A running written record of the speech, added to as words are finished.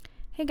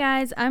Hey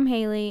guys, I'm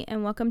Haley,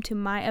 and welcome to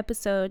my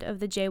episode of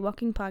the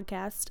Jaywalking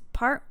Podcast,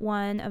 part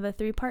 1 of a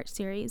 3-part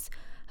series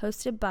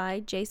hosted by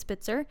Jay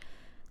Spitzer.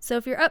 So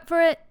if you're up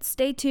for it,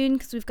 stay tuned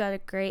because we've got a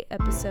great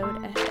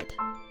episode ahead.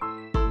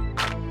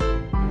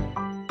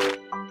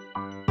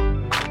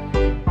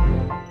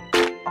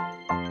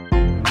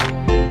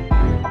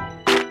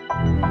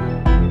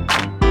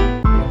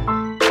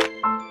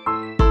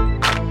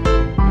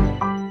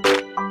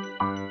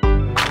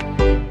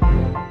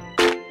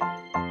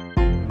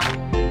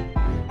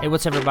 Hey,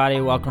 what's up,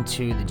 everybody? Welcome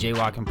to the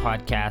Jaywalking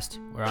Podcast.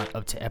 We're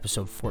up to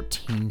episode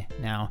 14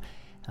 now.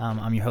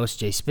 I'm your host,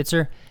 Jay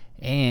Spitzer,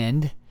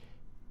 and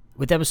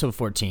with episode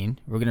 14,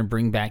 we're going to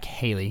bring back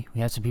Haley.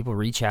 We had some people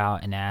reach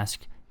out and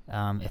ask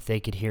if they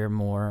could hear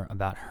more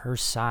about her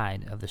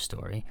side of the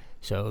story.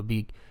 So it would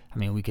be,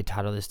 we could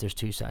title this, There's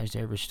Two Sides to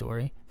Every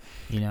Story.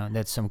 You know,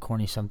 that's some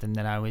corny something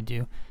that I would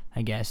do,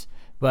 I guess.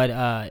 But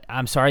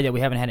I'm sorry that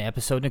we haven't had an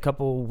episode in a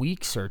couple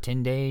weeks or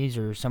 10 days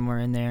or somewhere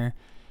in there.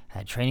 I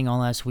had training all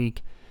last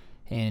week.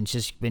 And it's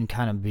just been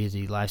kind of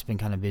busy. Life's been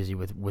kind of busy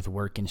with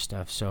work and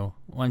stuff. So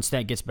once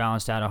that gets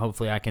balanced out,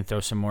 hopefully I can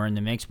throw some more in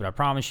the mix. But I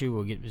promise you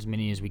we'll get as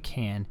many as we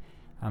can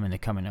in the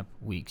coming up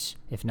weeks.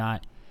 If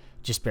not,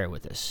 just bear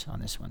with us on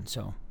this one.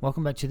 So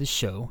welcome back to the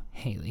show,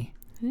 Haley.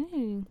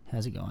 Hey.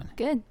 How's it going?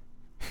 Good.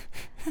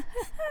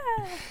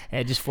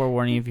 Hey, just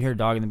forewarning, if you hear a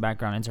dog in the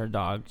background, it's our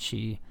dog.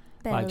 She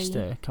Belly. likes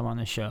to come on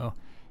the show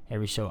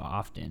every so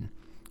often.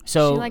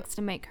 So she likes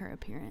to make her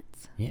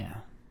appearance. Yeah.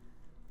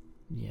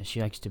 Yeah,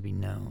 she likes to be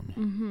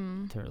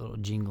known with her little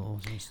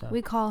jingles and stuff.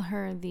 We call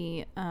her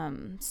the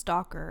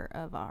stalker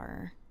of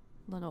our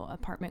little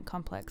apartment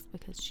complex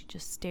because she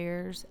just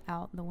stares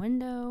out the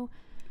window,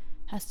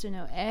 has to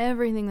know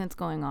everything that's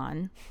going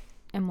on,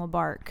 and will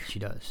bark. She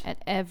does. At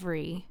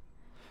every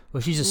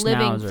she's a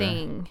living schnauzer.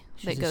 thing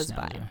She's that a goes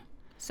by. schnauzer.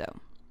 So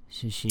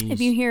She's if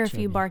you hear a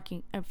chubby.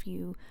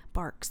 few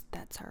barks,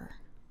 that's her.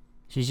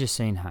 She's just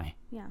saying hi.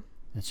 Yeah.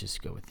 Let's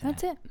just go with that.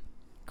 That's it.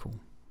 Cool.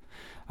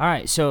 All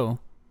right, so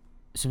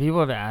people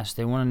have asked,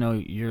 they want to know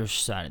your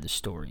side of the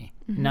story.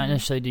 Not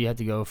necessarily do you have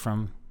to go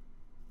from,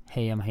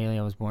 hey, I'm Haley,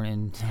 I was born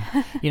in,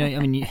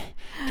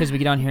 because we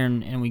get on here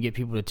and we get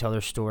people to tell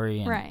their story,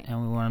 and, right.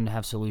 and we want them to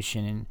have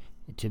solution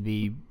and to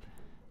be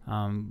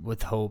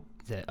with hope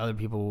that other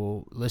people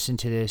will listen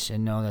to this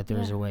and know that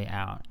there's a way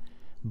out.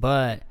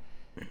 But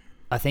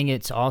I think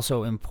it's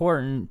also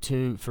important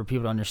for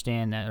people to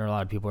understand that there are a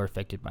lot of people who are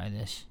affected by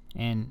this.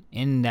 And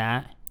in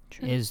that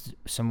is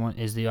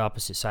the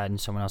opposite side in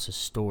someone else's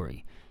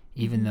story.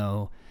 Even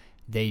though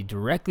they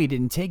directly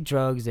didn't take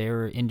drugs, they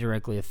were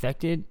indirectly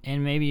affected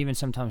and maybe even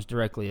sometimes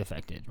directly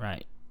affected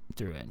right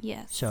through it.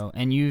 Yes. So,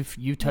 and you've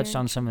touched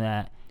on some of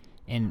that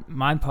in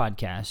my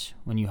podcast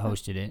when you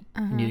hosted it.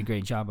 You did a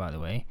great job, by the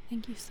way.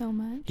 Thank you so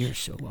much. You're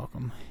so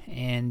welcome.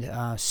 And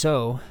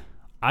so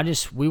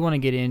we want to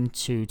get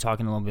into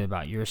talking a little bit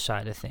about your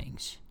side of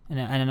things.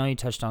 And I know you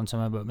touched on some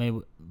of it, but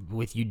maybe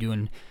with you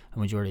doing a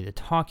majority of the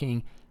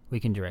talking, we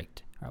can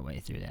direct our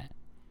way through that.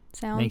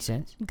 Sounds Make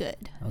sense?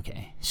 Good.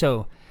 Okay.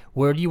 So,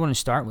 where do you want to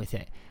start with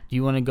it? Do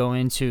you want to go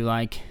into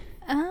I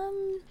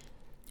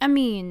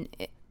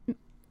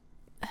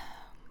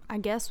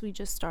guess we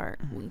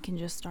can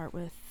just start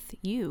with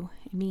you,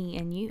 me,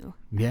 and you.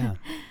 Yeah.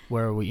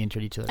 Where we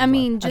entered each other. I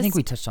think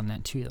we touched on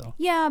that too, though.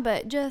 Yeah,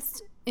 but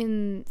just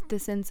in the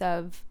sense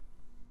of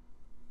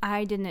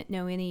I didn't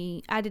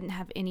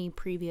have any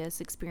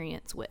previous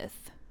experience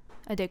with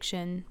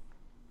addiction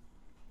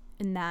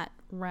in that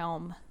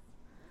realm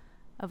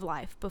of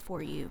life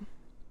before you.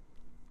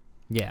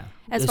 Yeah.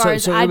 As far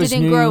as I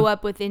didn't grow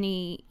up with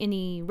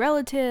any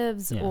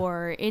relatives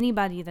or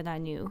anybody that I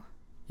knew.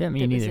 Yeah, me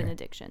that neither. was in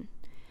addiction.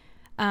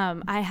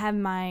 I had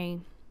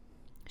my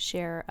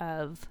share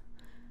of,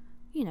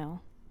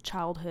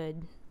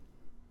 childhood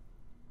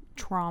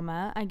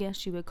trauma, I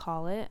guess you would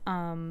call it,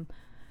 and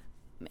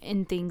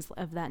things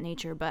of that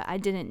nature, but I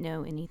didn't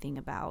know anything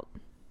about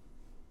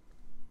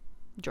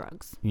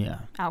drugs,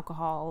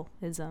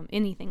 alcoholism,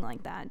 anything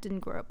like that. Didn't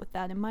grow up with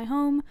that in my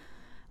home.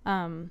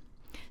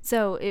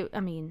 So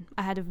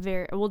I had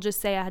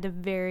a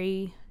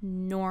very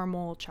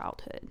normal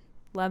childhood,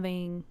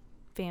 loving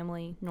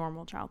family,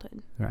 normal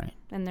childhood. Right.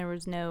 And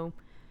there's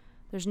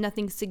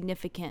nothing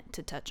significant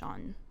to touch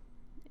on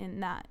in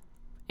that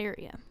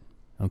area.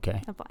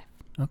 Okay. Of life.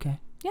 Okay.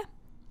 Yeah.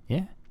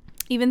 Yeah.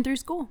 Even through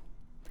school.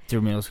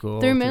 Through middle school.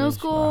 Through middle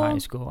school. High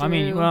school.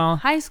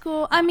 High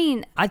school.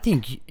 I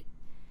think,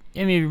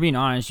 if you're being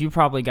honest, you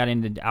probably got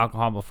into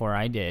alcohol before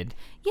I did.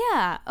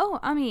 Yeah. Oh,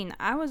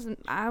 I was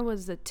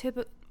a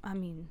typical,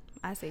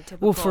 I say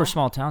typical. Well, for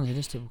small towns, it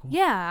is typical.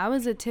 Yeah, I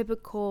was a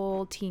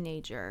typical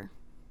teenager.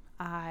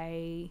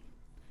 I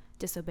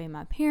disobeyed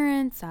my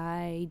parents.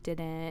 I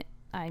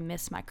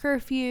missed my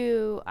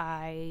curfew.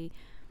 I,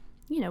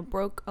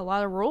 broke a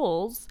lot of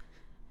rules.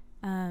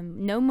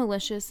 No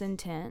malicious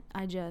intent.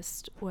 I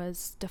just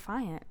was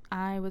defiant.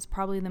 I was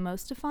probably the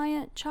most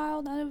defiant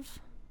child out of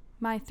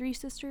my 3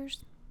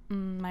 sisters.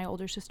 My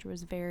older sister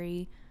was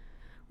very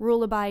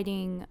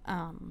rule-abiding.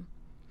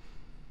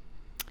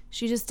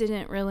 She just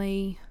didn't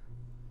really...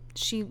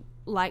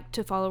 like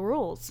to follow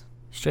rules.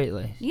 Straight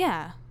laced.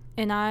 Yeah.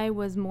 And I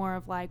was more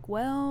of like,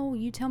 well,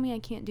 you tell me I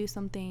can't do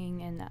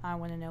something and I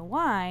want to know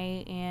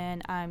why,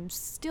 and I'm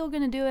still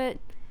going to do it,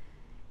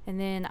 and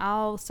then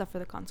I'll suffer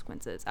the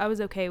consequences. I was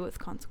okay with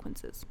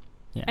consequences.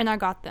 Yeah. And I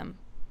got them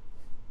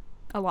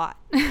a lot,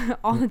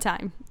 all the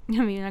time.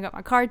 I mean, I got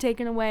my car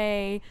taken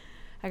away.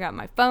 I got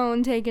my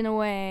phone taken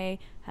away.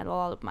 Had a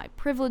lot of my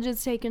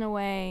privileges taken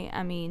away.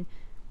 I mean,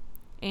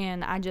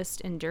 and I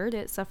just endured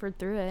it, suffered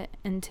through it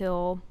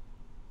until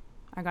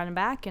I got them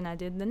back, and I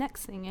did the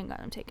next thing and got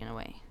them taken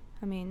away.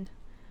 I mean,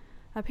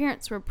 my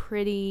parents were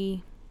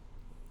pretty,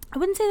 I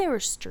wouldn't say they were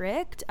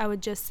strict. I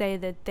would just say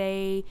that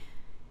they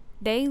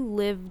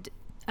lived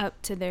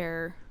up to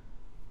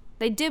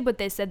they did what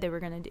they said they were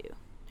going to do.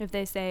 If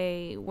they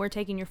say, we're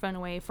taking your phone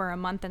away for a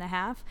month and a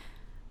half,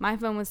 my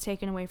phone was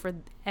taken away for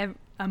a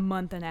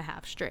month and a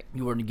half straight.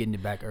 You weren't getting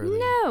it back early?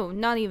 No,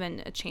 not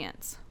even a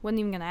chance. Wasn't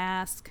even going to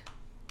ask.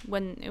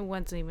 It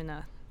wasn't even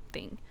a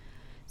thing.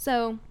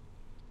 So,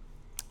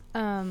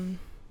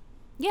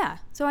 yeah,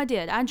 so I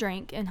did. I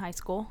drank in high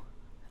school.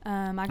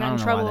 I got in trouble. I don't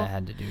know why that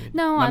had to do with.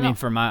 No, I mean,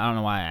 I don't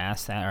know why I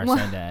asked that or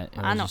said that.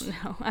 I don't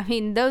know. I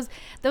mean, those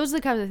are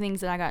the kinds of things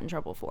that I got in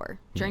trouble for.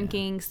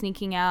 Drinking,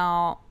 sneaking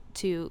out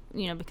to,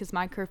 because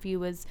my curfew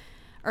was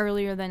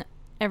earlier than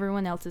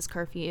everyone else's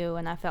curfew,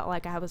 and I felt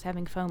like I was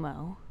having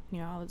FOMO.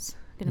 I was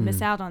going to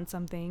miss out on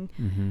something.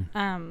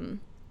 Mm-hmm.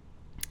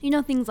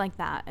 Things like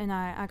that. And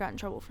I got in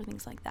trouble for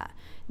things like that.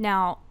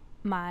 Now,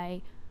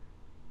 my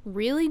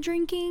really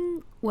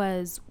drinking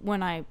was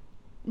when I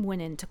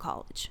went into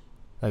college.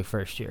 Like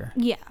first year?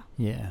 Yeah.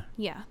 Yeah.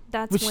 Yeah.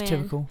 That's Which when. is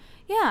typical.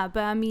 Yeah,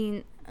 but I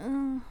mean,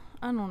 I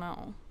don't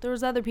know. There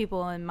was other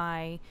people in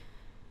my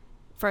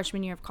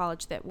freshman year of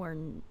college that were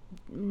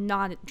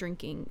not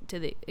drinking to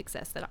the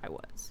excess that I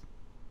was.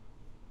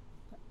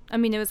 I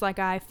mean, it was like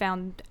I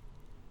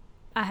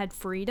had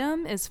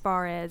freedom as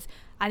far as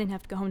I didn't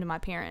have to go home to my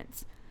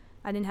parents.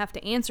 I didn't have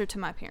to answer to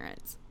my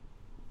parents.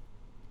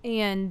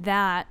 And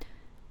that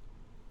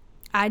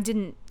I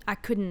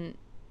couldn't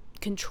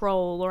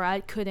control, or I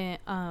couldn't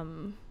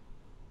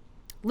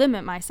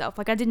limit myself.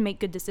 Like, I didn't make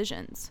good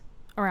decisions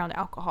around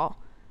alcohol.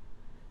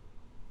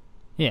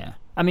 Yeah.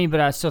 I mean, but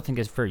I still think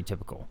it's pretty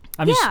typical.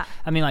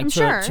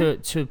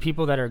 To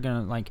people that are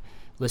going to, like,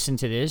 listen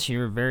to this,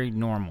 you're very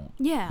normal.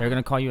 Yeah. They're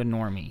going to call you a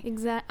normie.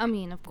 Exactly. I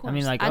mean, of course. I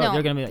mean, like, they're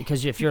going to be like,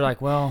 because if you're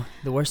like, well,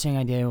 the worst thing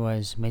I did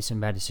was made some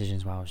bad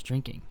decisions while I was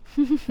drinking.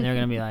 And they're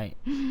going to be like,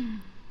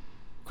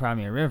 cry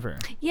me a river.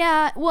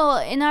 Yeah. Well,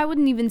 and I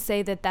wouldn't even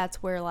say that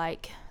that's where,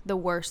 like, the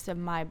worst of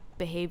my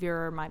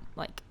behavior or my,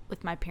 like,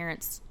 with my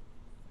parents,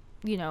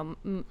 Let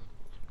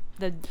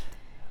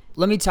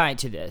me tie it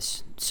to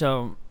this.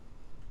 So,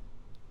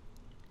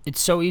 it's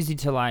so easy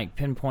to, like,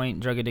 pinpoint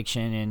drug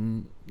addiction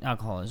and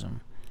alcoholism.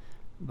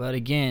 But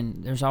again,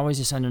 there's always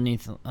this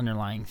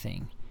underlying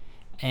thing.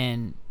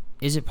 And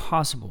is it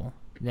possible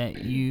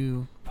that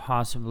you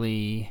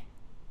possibly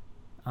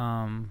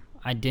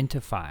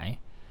identify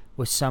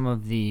with some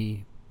of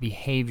the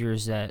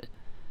behaviors that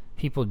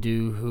people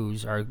do who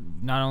are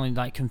not only,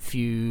 like,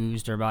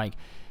 confused or, like,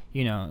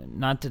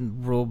 not the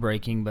rule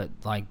breaking, but,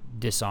 like,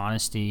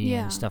 dishonesty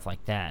and stuff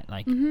like that?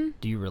 Like, do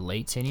you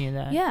relate to any of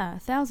that? Yeah,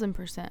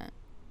 1,000%.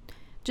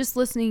 Just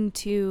listening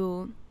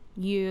to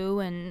you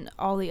and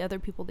all the other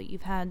people that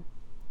you've had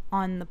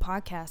on the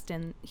podcast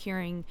and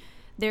hearing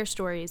their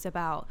stories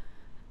about,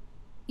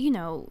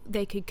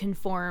 they could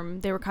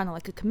conform. They were kind of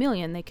like a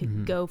chameleon. They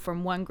could go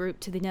from one group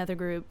to the other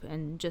group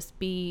and just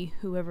be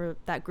whoever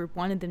that group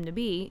wanted them to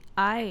be.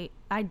 I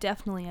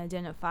definitely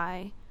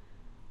identify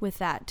with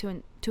that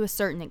to a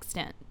certain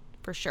extent,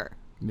 for sure.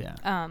 Yeah.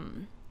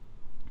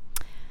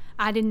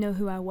 I didn't know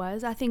who I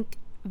was. I think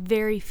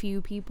very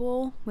few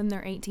people when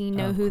they're 18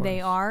 know who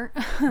they are.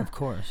 Of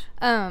course.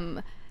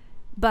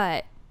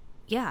 But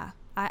yeah,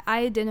 I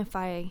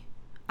identify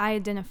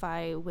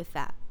with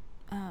that.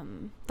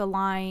 The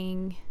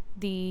lying,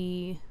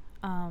 the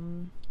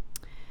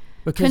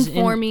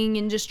conforming,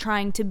 and just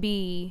trying to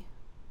be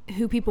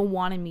who people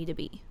wanted me to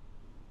be.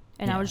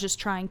 And I was just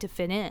trying to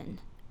fit in.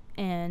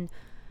 And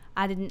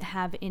I didn't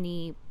have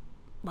any,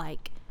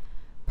 like,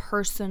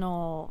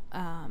 personal,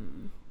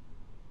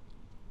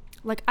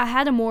 like, I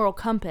had a moral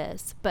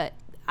compass, but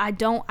I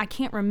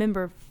can't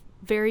remember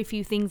very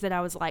few things that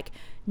I was like,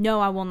 no,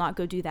 I will not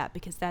go do that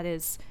because that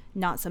is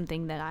not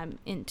something that I'm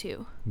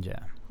into. Yeah.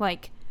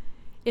 Like,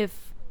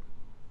 if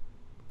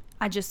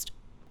I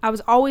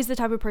was always the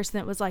type of person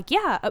that was like,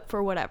 yeah, up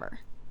for whatever.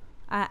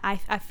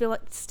 I feel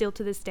like still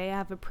to this day I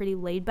have a pretty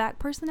laid back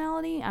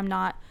personality. I'm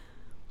not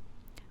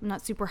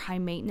super high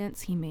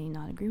maintenance. He may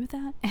not agree with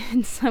that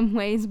in some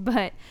ways,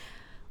 but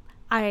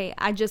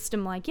I just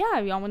am like, yeah,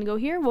 y'all want to go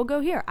here? We'll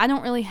go here. I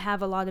don't really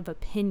have a lot of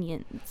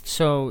opinions.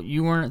 So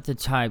you weren't the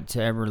type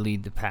to ever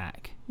lead the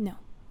pack? No.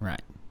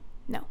 Right.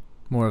 No.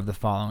 More of the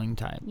following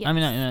type. Yes. I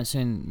mean, I'm not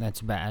saying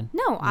that's bad.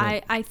 No,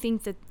 I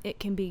think that it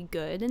can be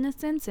good in a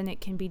sense, and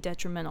it can be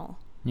detrimental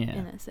in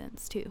a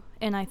sense too.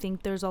 And I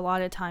think there's a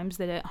lot of times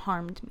that it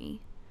harmed me.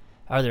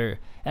 Are there,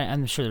 and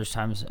I'm sure there's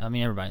times, I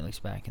mean, everybody looks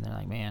back and they're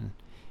like, man,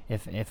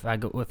 if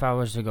I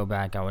was to go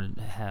back, I would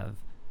have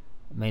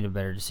made a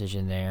better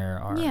decision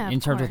there, or in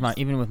terms of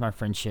with my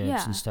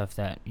friendships and stuff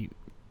that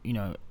you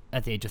know,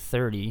 at the age of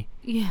 30,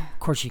 of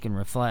course you can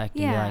reflect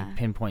and be like,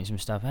 pinpoint some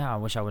stuff. I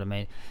wish I would have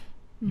made.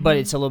 But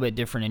it's a little bit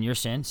different in your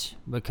sense,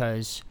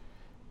 because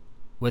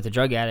with a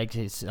drug addict,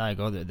 it's like,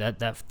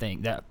 that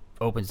thing that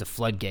opens the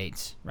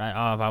floodgates, right?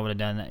 Oh, if I would have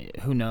done that,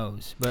 who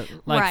knows? But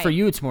like for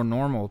you, it's more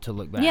normal to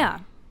look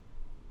back.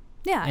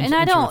 And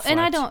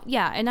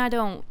I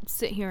don't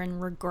sit here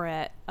and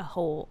regret a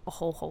whole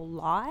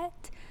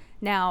lot.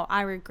 Now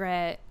I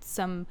regret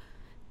some,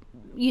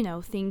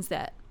 things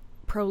that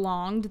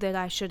prolonged that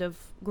I should have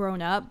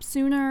grown up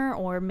sooner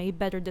or made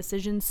better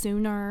decisions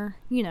sooner,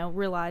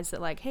 realize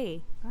that like,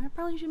 hey, I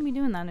probably shouldn't be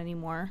doing that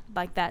anymore,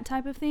 like that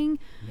type of thing.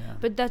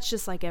 But that's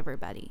just like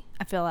everybody.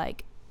 I feel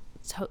like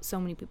so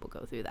many people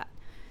go through that.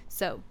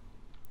 So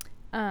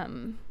that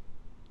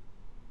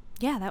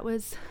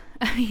was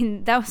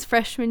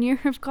freshman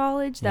year of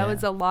college. That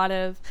was a lot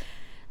of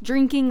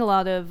drinking, a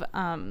lot of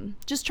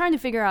just trying to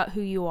figure out who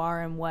you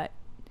are and what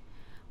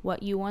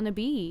you want to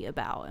be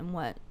about, and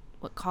what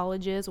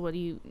college is. What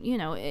do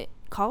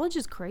college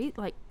is great.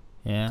 Like,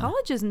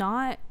 college is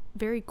not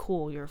very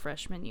cool your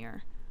freshman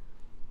year.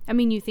 I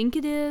mean, you think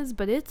it is,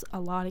 but it's a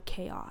lot of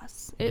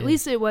chaos. At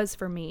least it was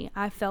for me.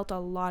 I felt a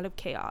lot of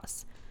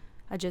chaos.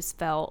 I just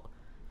felt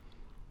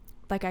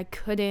like I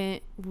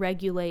couldn't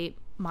regulate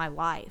my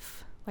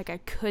life. Like I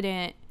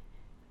couldn't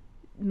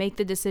make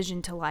the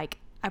decision to like,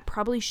 I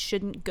probably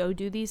shouldn't go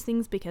do these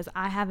things because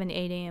I have an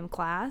 8 a.m.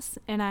 class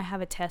and I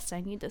have a test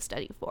I need to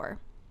study for.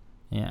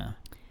 Yeah.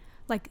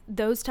 Like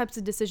those types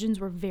of decisions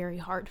were very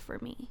hard for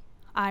me.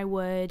 I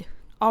would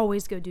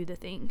always go do the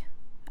thing.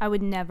 I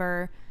would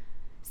never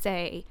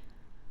say,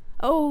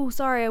 oh,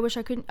 sorry, I wish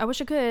I could,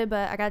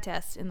 but I got a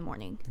test in the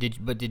morning.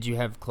 Did you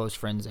have close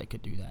friends that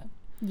could do that?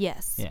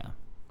 Yes. Yeah.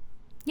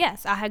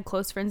 Yes, I had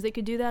close friends that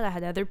could do that. I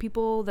had other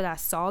people that I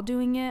saw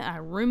doing it. I had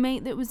a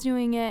roommate that was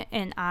doing it,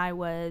 and I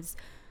was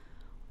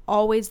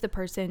always the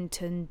person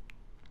to,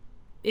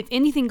 if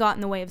anything got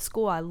in the way of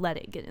school, I let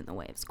it get in the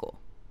way of school.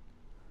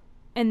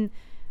 And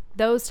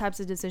those types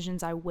of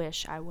decisions, I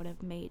wish I would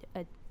have made.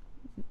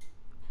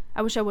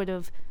 I wish I would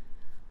have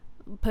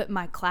put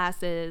my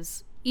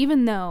classes,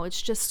 even though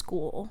it's just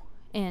school,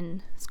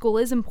 and school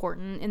is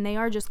important, and they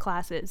are just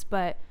classes,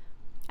 but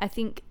I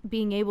think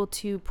being able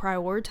to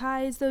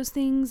prioritize those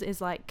things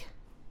is like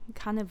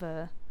kind of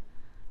a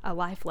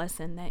life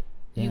lesson that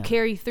you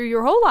carry through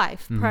your whole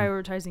life,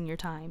 prioritizing your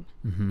time.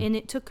 And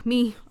it took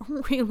me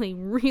a really,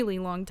 really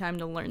long time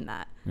to learn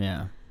that.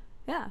 Yeah.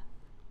 I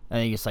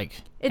think it's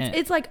like...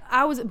 It's like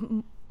I was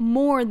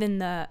more than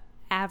the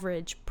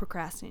average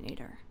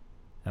procrastinator.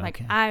 Okay.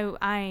 Like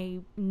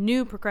I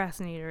knew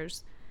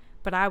procrastinators,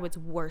 but I was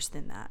worse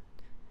than that.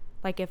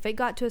 Like if it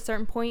got to a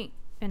certain point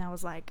and I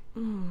was like,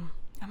 I'm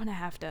going to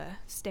have to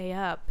stay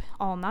up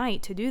all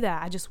night to do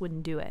that, I just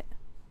wouldn't do it.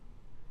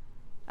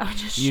 I would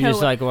just You're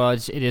just like, well,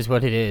 it is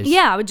what it is.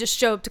 Yeah, I would just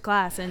show up to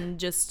class and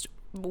just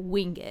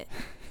wing it.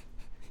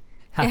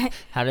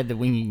 How did the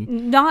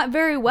winging? Not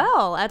very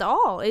well at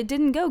all. It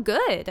didn't go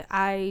good.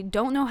 I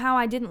don't know how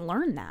I didn't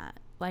learn that.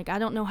 Like, I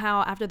don't know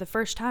how after the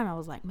first time I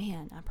was like,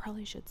 man, I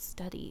probably should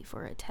study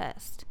for a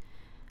test.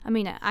 I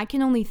mean, I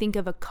can only think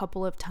of a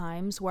couple of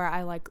times where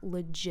I like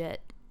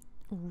legit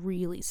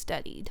really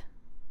studied.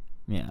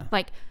 Yeah.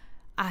 Like,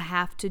 I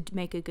have to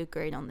make a good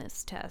grade on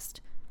this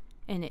test.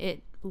 And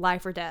it,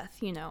 life or death,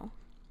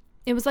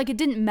 It was like it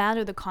didn't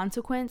matter the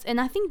consequence.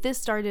 And I think this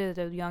started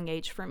at a young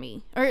age for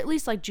me. Or at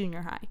least like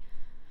junior high.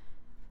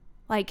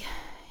 Like,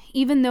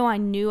 even though I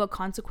knew a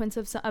consequence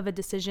of a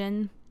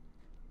decision,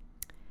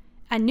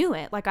 I knew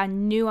it. Like, I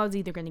knew I was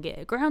either going to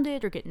get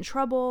grounded or get in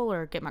trouble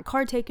or get my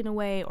car taken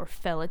away or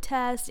fail a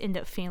test, end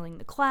up failing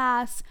the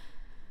class,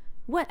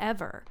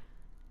 whatever.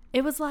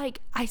 It was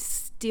like I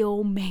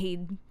still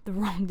made the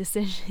wrong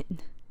decision.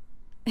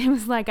 It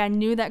was like I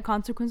knew that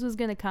consequence was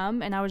going to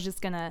come and I was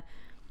just going to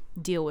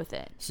deal with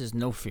it. This is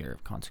no fear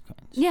of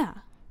consequence. Yeah.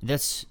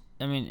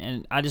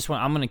 And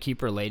I'm going to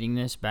keep relating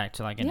this back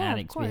to like an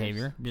addict's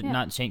behavior.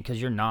 Not saying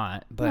because you're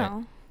not, but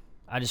no.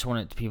 I just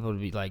want people to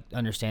be like,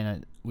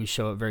 understand that we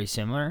show it very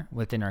similar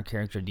within our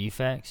character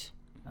defects.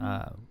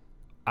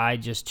 I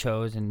just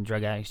chose, and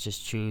drug addicts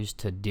just choose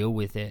to deal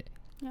with it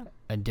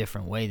a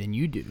different way than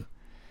you do.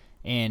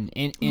 And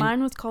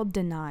mine was called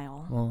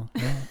denial. Well,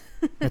 yeah,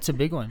 that's a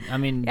big one. I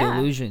mean,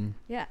 delusion.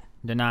 Yeah.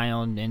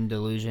 Denial and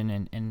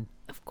delusion, and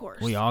of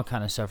course we all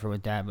kind of suffer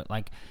with that. But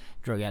like,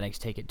 drug addicts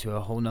take it to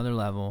a whole nother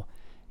level,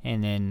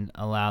 and then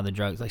allow the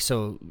drugs. Like,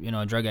 so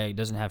a drug addict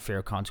doesn't have fear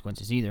of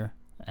consequences either.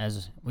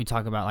 As we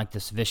talk about, like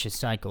this vicious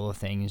cycle of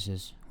things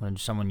is when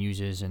someone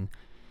uses and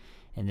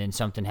then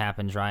something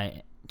happens.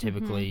 Right.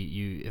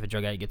 Typically, if a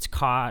drug addict gets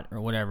caught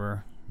or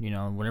whatever.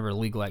 Whatever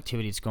illegal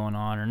activity is going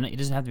on, or it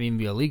doesn't have to even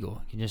be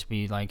illegal. It can just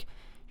be like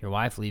your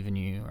wife leaving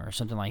you or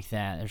something like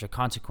that. There's a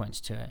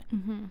consequence to it.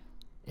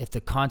 If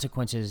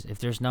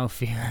there's no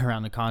fear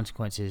around the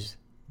consequences,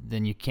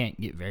 then you can't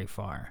get very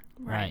far,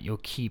 right? You'll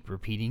keep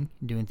repeating,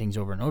 doing things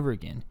over and over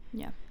again.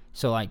 Yeah.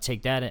 So like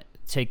take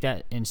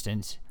that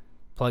instance,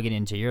 plug it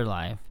into your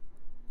life,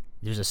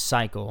 there's a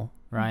cycle,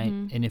 right?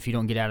 Mm-hmm. And if you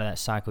don't get out of that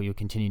cycle, you'll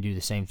continue to do the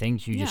same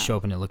things. You just show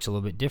up and it looks a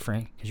little bit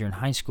different because you're in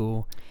high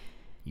school.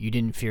 You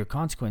didn't fear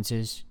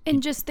consequences.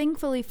 And just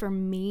thankfully for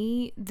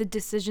me, the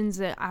decisions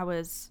that I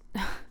was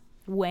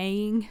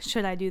weighing,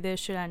 should I do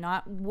this, should I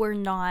not, were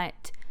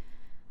not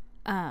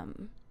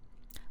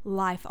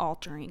life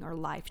altering or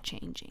life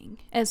changing.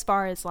 As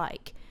far as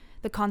like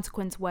the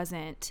consequence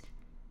wasn't,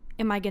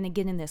 am I going to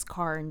get in this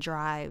car and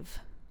drive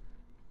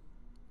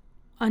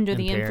under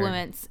the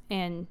influence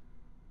and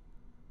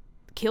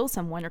kill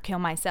someone or kill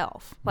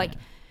myself? Like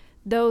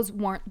those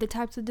weren't the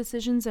types of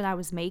decisions that I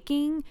was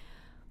making.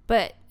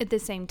 But at the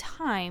same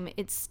time,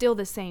 it's still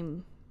the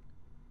same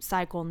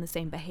cycle and the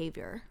same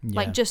behavior. Yeah.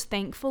 Like, just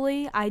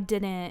thankfully, I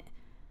didn't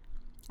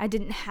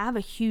have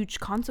a huge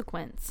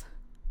consequence.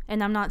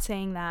 And I'm not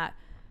saying that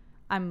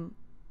I'm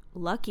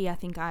lucky. I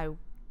think I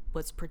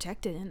was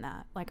protected in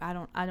that. Like,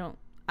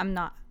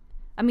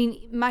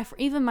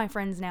 even my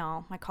friends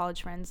now, my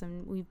college friends,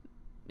 and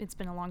it's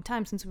been a long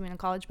time since we've been in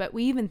college, but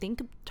we even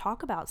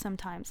talk about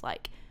sometimes,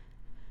 like,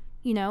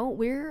 you know,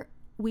 we're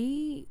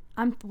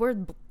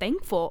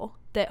thankful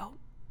that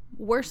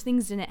worse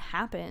things didn't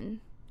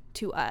happen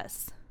to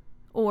us,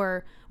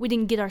 or we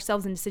didn't get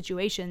ourselves into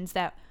situations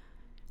that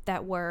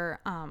were,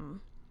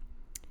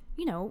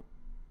 you know,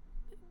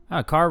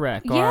 a car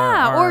wreck.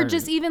 Or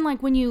just even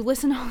like when you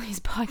listen to all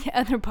these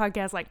other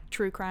podcasts like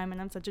true crime,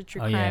 and I'm such a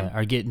true crime. Yeah,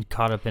 or getting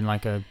caught up in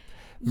like a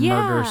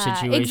murder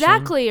situation.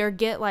 Exactly, or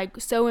get like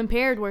so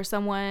impaired where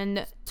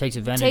someone takes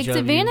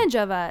advantage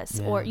of us.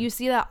 Yeah. Or you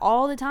see that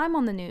all the time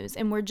on the news,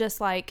 and we're just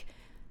like,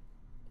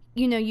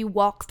 you know, you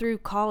walk through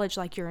college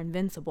like you're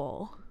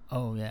invincible.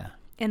 Oh, yeah.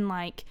 And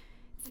like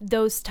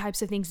those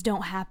types of things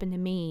don't happen to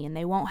me, and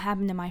they won't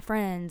happen to my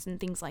friends and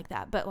things like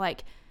that. But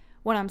like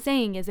what I'm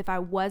saying is, if I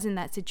was in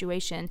that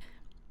situation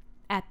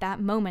at that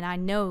moment, I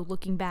know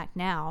looking back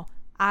now,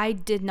 I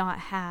did not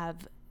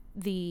have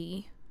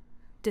the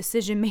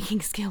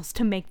decision-making skills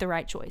to make the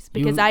right choice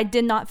because I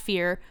did not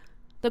fear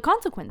the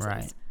consequences.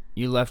 Right.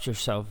 You left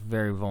yourself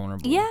very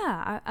vulnerable.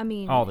 Yeah. I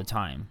mean, all the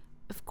time.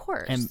 Of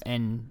course.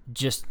 And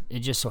it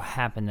just so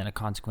happened that a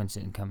consequence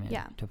didn't come in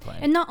to play.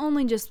 And not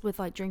only just with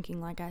like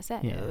drinking, like I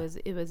said, Yeah.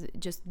 it was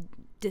just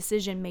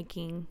decision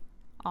making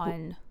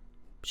on,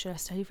 should I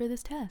study for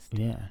this test?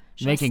 Yeah.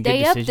 Should Making I stay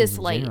good up decisions this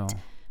in late? general.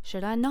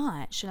 Should I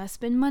not? Should I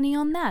spend money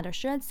on that, or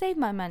should I save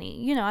my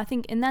money? You know, I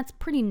think, and that's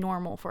pretty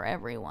normal for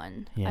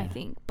everyone, I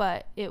think.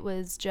 But it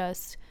was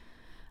just,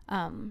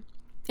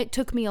 it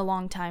took me a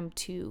long time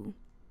to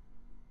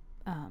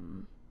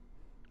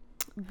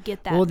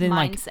get that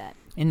mindset. Like,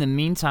 in the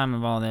meantime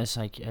of all this,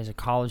 like as a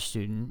college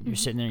student, you're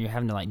sitting there, you're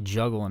having to like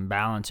juggle and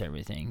balance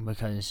everything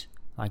because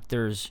like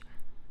there's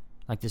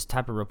like this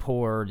type of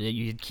rapport that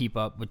you keep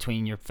up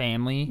between your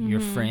family, your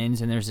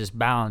friends, and there's this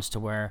balance to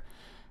where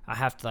I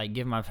have to like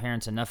give my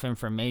parents enough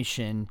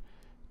information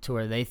to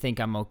where they think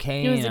I'm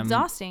okay. It was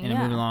exhausting, and I'm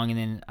moving along, and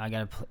then I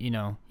gotta,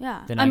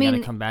 then I gotta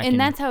come back. And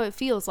that's how it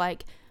feels.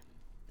 Like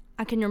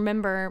I can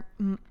remember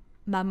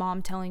my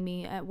mom telling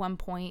me at one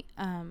point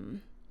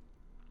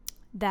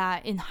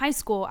that in high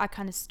school I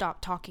kind of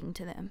stopped talking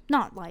to them,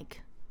 not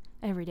like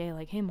every day,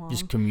 like, hey mom,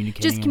 just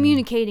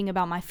communicating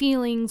about my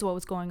feelings, what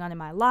was going on in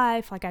my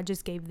life. Like I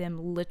just gave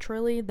them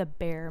literally the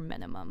bare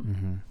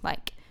minimum,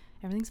 like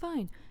everything's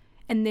fine.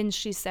 And then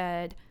she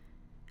said,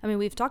 I mean,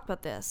 we've talked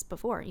about this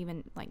before,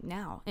 even like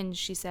now. And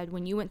she said,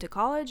 when you went to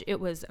college, it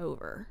was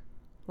over.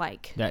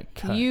 Like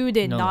you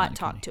did not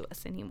talk to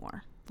us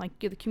anymore. Like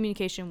the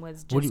communication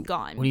was just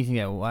gone. Why do you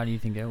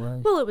think that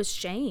was? Well, it was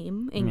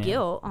shame and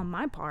guilt on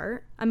my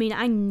part. I mean,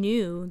 I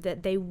knew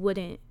that they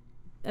wouldn't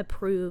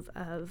approve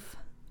of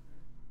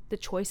the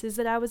choices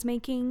that I was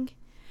making.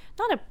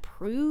 Not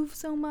approve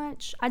so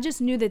much. I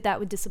just knew that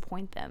would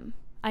disappoint them.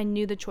 I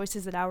knew the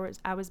choices that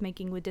I was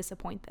making would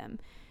disappoint them.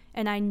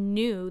 And I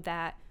knew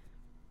that,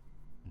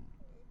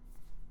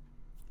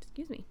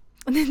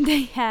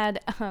 they had,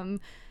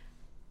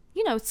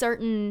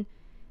 certain,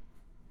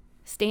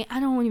 I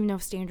don't even know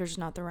if standards is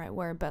not the right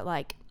word, but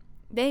like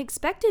they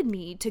expected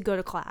me to go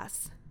to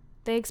class.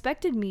 They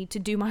expected me to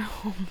do my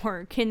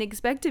homework and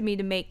expected me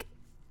to make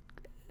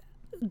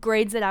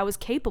grades that I was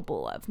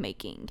capable of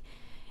making.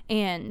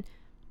 And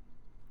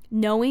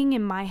knowing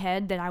in my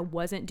head that I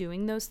wasn't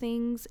doing those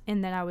things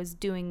and that I was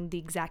doing the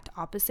exact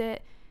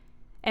opposite,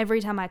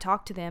 every time I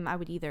talked to them, I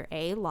would either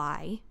A,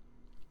 lie,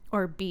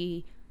 or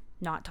B,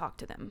 not talk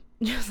to them.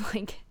 Just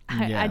like,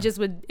 I just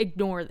would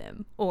ignore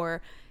them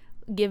or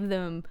give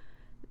them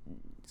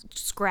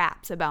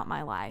scraps about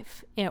my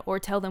life, or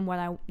tell them what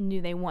I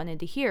knew they wanted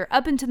to hear,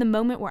 up until the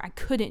moment where I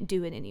couldn't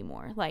do it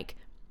anymore. Like,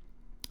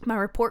 my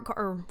report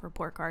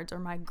cards or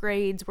my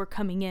grades were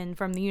coming in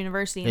from the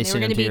university, and they were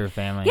going to be, your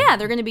family. Yeah,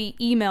 they're going to be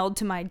emailed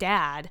to my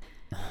dad.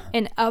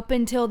 And up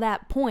until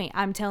that point,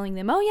 I'm telling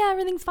them, oh yeah,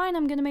 everything's fine.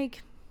 I'm going to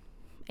make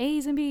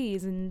A's and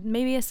B's and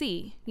maybe a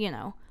C,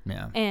 Yeah.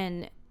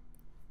 And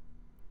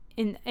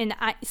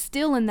I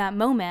still, in that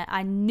moment,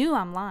 I knew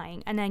I'm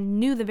lying, and I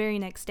knew the very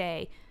next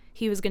day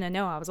he was going to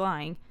know I was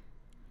lying,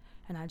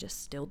 and I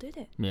just still did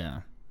it.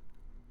 Yeah.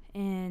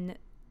 And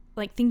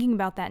like thinking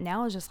about that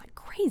now is just like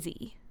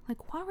crazy.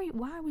 Like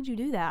why would you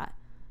do that?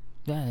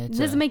 Yeah, It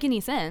doesn't make any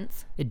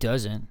sense. It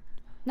doesn't.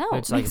 No, But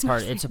it's like a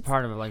part. It's a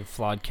part of like a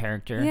flawed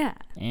character. Yeah.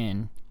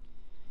 And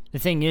the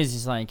thing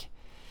is like,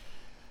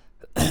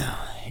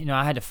 you know,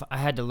 I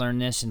had to learn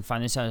this and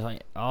find this out.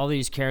 Like all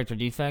these character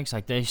defects,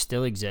 like they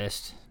still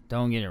exist.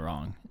 Don't get it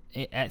wrong.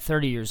 At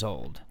 30 years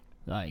old,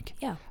 like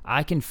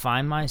I can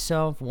find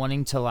myself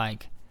wanting to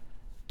like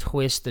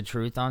twist the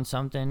truth on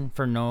something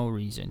for no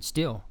reason.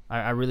 Still,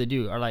 I really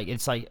do. Or like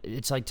it's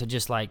like to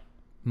just like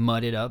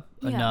mud it up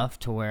enough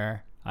to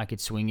where I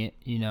could swing it,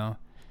 you know.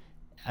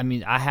 I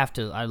mean,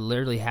 I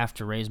literally have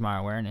to raise my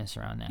awareness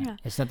around that. Yeah.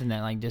 It's nothing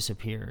that like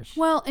disappears.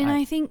 Well, and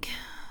I think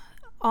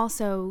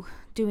also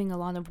doing a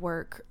lot of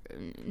work,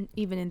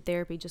 even in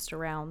therapy, just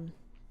around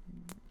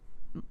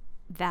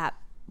that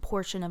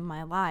portion of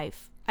my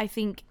life, I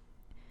think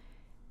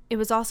it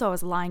was also, I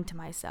was lying to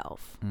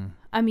myself.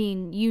 I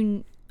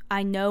mean,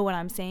 I know what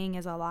I'm saying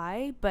is a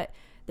lie, but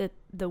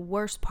the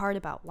worst part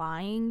about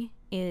lying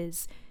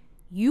is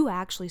you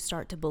actually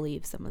start to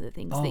believe some of the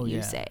things that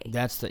you say.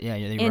 That's you're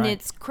and right.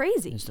 It's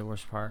crazy. It's the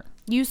worst part.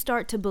 You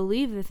start to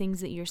believe the things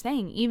that you're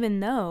saying,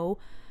 even though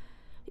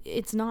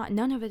it's not,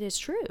 none of it is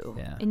true.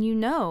 Yeah. And you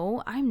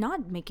know, I'm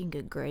not making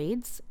good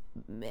grades.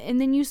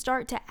 And then you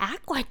start to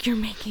act like you're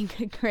making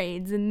good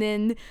grades, and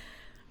then,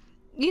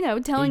 you know,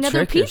 telling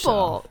other people.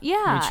 Yourself.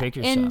 Yeah. You trick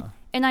yourself.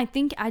 And I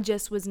think I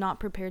just was not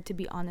prepared to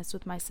be honest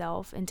with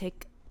myself and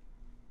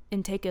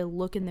take a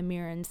look in the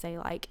mirror and say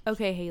like,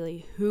 okay,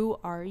 Haley, who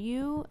are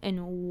you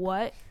and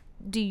what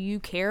do you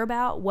care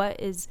about? What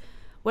is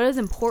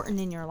important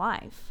in your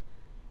life?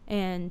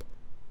 And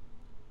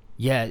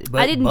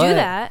but I didn't do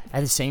that.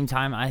 At the same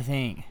time, I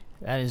think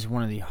that is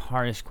one of the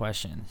hardest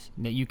questions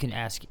that you can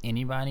ask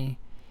anybody.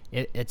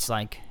 It's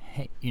like,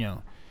 hey, you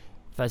know,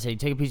 if I say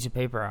take a piece of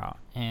paper out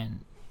and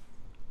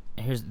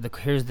here's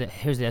the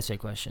essay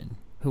question.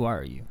 Who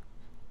are you?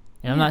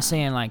 And I'm not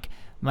saying like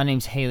my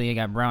name's Haley, I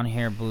got brown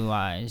hair, blue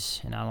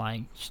eyes, and I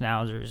like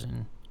schnauzers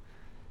and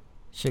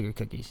sugar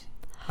cookies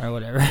or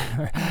whatever.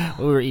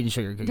 We were eating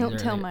sugar cookies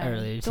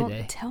earlier today.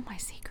 Don't tell my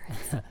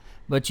secrets.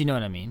 But you know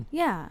what I mean.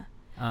 Yeah.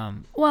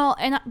 Well,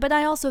 but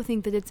I also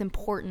think that it's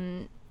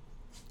important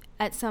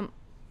at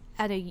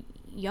a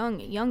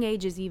young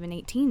age, as even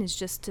 18, is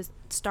just to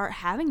start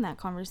having that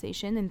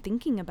conversation and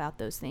thinking about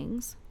those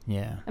things.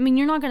 Yeah. I mean,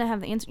 you're not going to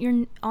have the answer.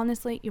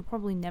 You'll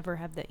probably never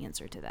have the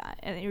answer to that.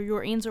 And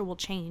your answer will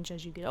change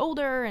as you get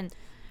older and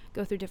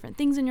go through different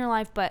things in your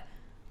life. But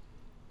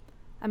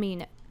I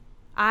mean,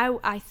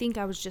 I think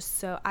I was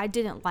just I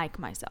didn't like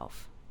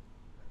myself.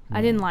 Yeah.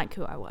 I didn't like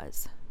who I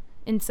was.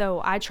 And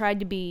so I tried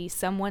to be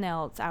someone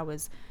else. I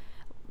was,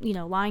 you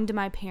know, lying to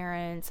my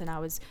parents, and I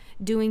was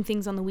doing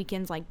things on the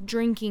weekends like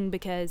drinking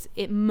because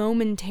it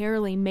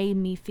momentarily made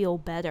me feel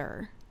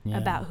better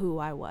about who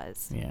I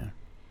was. Yeah.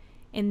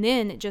 And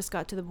then it just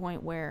got to the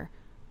point where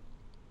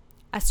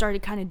I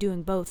started kind of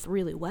doing both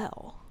really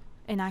well,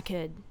 and I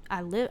could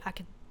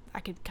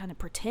kind of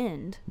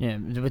pretend. Yeah,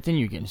 but then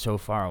you're getting so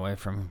far away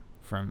from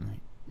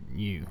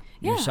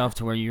yourself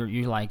to where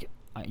you're like,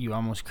 you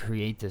almost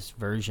create this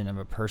version of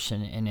a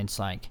person, and it's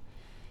like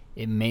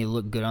it may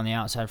look good on the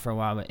outside for a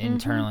while, but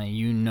internally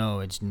you know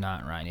it's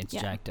not right. It's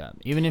jacked up.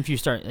 Even if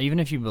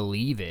you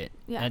believe it,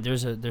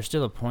 there's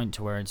still a point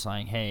to where it's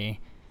like, hey,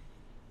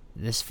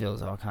 this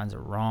feels all kinds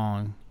of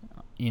wrong.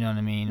 You know what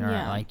I mean? Or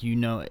like, you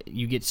know,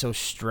 you get so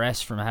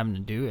stressed from having to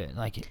do it.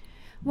 Like,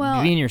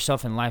 being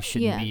yourself in life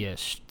shouldn't be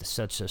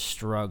such a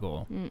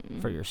struggle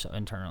for yourself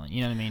internally.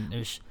 You know what I mean?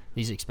 There's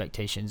these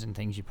expectations and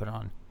things you put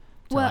on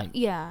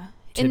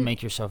to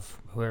make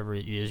yourself whoever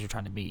it is you're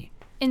trying to be.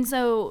 And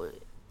so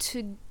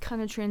to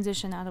kind of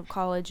transition out of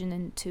college and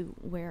into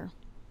where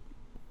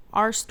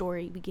our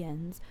story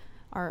begins,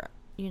 there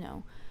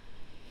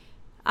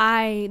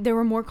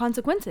were more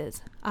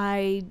consequences.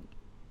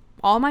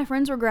 All my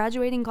friends were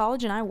graduating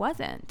college and I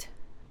wasn't,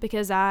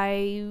 because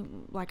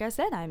like I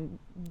said, I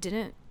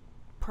didn't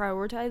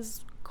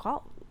prioritize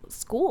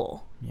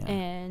school. Yeah.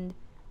 And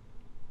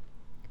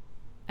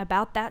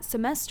about that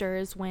semester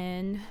is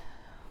when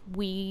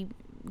we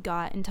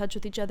got in touch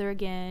with each other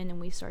again and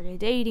we started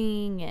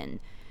dating. And,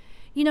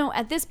 you know,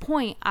 at this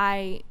point,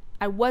 I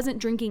wasn't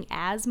drinking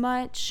as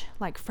much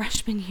like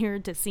freshman year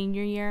to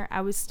senior year. I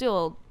was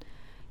still,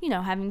 you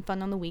know, having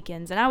fun on the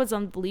weekends, and I was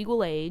on the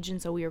legal age,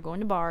 and so we were going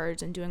to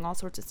bars and doing all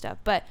sorts of stuff.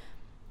 But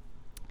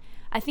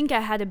I think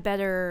I had a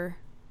better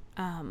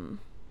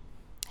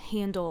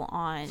handle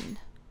on,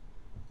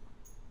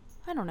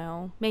 I don't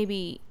know,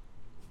 maybe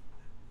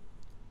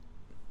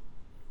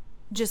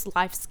just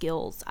life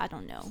skills. I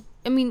don't know.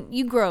 I mean,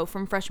 you grow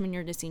from freshman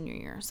year to senior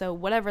year, so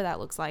whatever that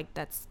looks like,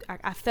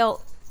 I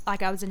felt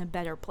like I was in a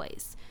better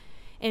place.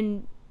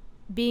 And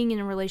being in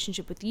a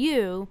relationship with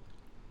you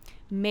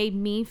made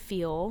me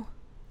feel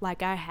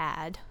like I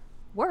had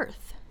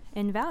worth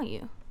and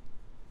value.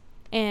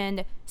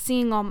 And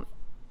seeing all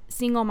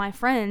my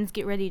friends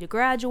get ready to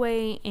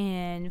graduate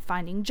and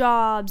finding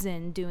jobs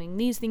and doing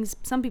these things,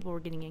 some people were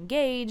getting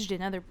engaged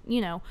and other,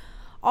 you know,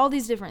 all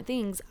these different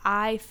things,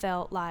 I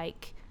felt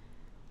like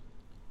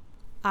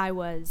I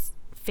was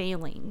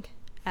failing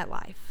at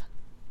life.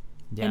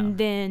 Yeah. And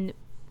then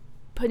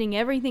putting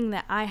everything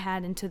that I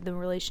had into the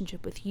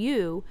relationship with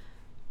you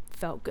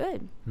felt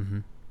good. Mm-hmm.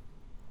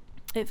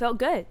 It felt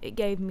good. It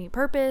gave me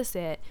purpose.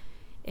 It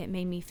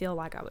made me feel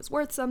like I was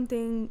worth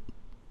something.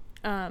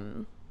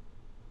 And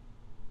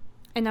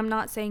I'm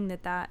not saying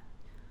that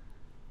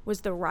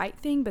was the right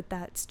thing, but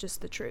that's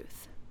just the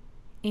truth.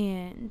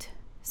 And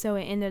so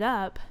it ended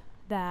up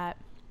that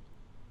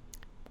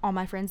all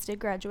my friends did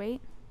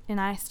graduate,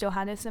 and I still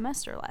had a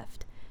semester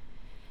left.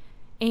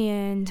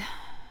 And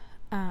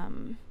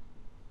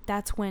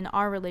that's when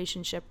our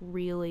relationship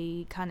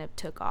really kind of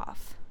took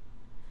off.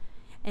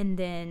 And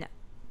then,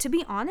 to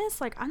be honest,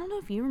 like, I don't know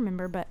if you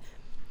remember, but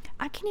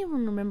I can't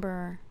even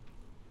remember,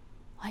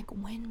 like,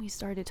 when we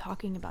started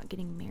talking about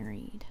getting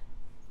married.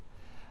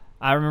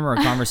 I remember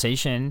a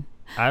conversation.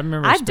 I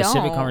remember a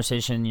specific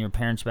conversation in your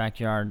parents'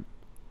 backyard.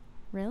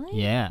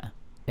 Really? Yeah.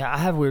 Yeah, I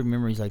have weird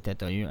memories like that,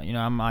 though. You know,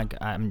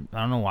 I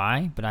don't know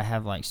why, but I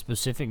have, like,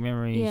 specific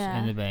memories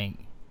in the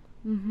bank.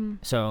 Mm-hmm.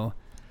 So,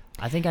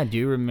 I think I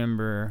do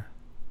remember.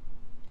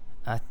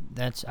 I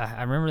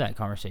remember that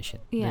conversation.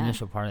 Yeah. The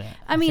initial part of that.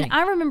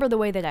 I remember the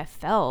way that I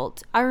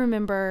felt. I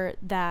remember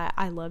that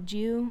I loved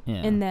you,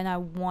 and then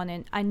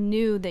I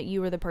knew that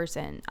you were the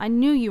person. I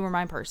knew you were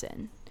my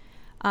person.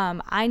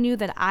 I knew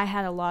that I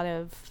had a lot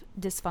of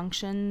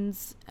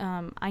dysfunctions.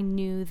 I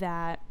knew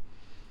that,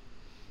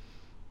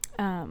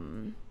 I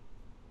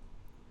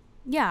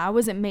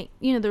wasn't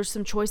there's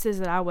some choices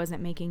that I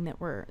wasn't making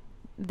that weren't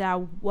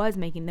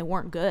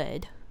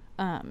good.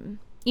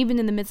 Even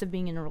in the midst of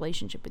being in a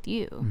relationship with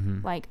you,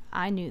 mm-hmm. like,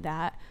 I knew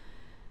that.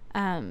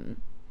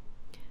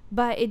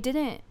 But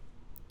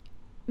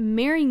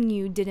marrying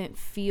you didn't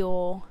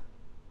feel,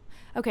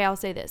 okay, I'll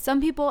say this. Some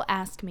people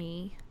ask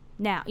me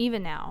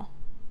even now,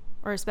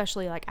 or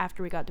especially like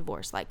after we got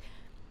divorced, like,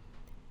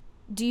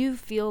 do you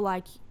feel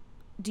like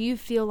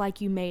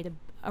you made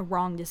a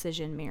wrong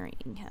decision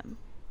marrying him?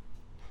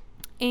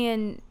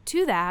 And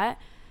to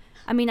that,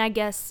 I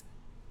guess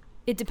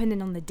it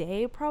depended on the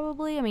day,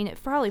 probably.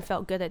 It probably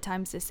felt good at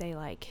times to say,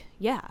 like,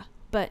 yeah,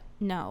 but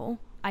no,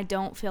 I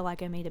don't feel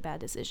like I made a bad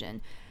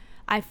decision.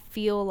 I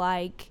feel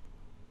like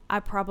I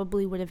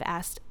probably would have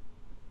asked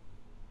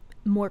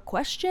more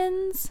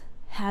questions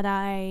had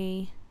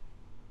I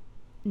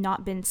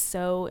not been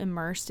so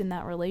immersed in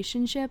that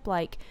relationship.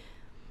 Like,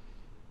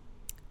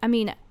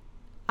 I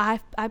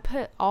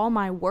put all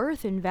my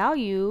worth and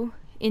value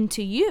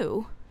into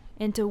you,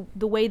 into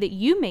the way that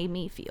you made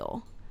me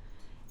feel.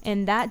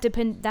 And that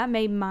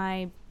made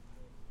my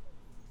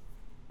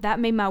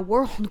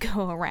world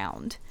go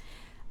around,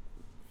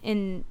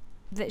 and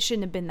that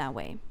shouldn't have been that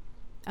way.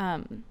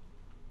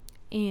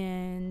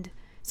 And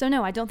so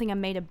no, I don't think I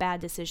made a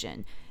bad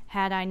decision.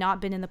 Had I not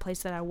been in the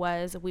place that I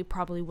was, we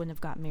probably wouldn't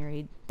have got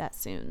married that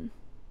soon.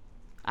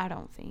 I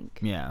don't think.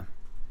 Yeah.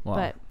 Well,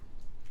 but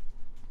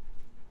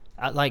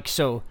like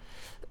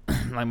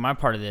my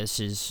part of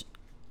this is,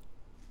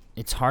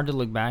 it's hard to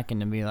look back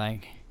and to be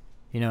like,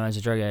 as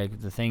a drug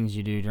addict, the things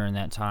you do during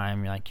that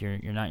time,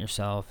 you're not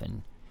yourself,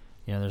 and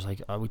there's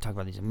like, we talk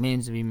about these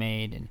amends to be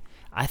made, and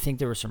I think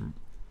there were some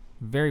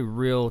very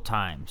real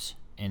times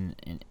in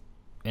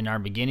our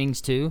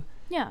beginnings too.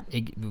 Yeah.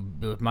 It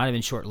might have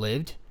been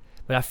short-lived,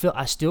 but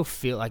I still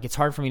feel like it's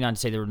hard for me not to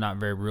say there were not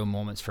very real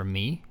moments for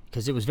me,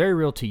 because it was very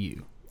real to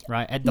you,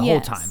 right? At the whole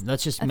time.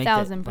 Let's just make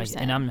 1,000%.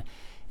 Like,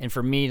 and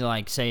for me to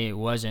like say it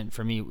wasn't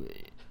for me,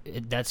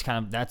 that's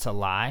a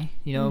lie,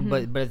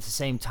 Mm-hmm. But at the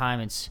same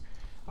time,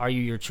 are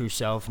you your true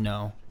self?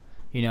 No.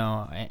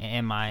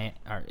 Am I?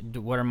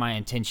 What are my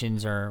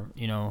intentions? Or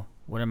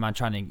what am I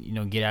trying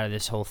to get out of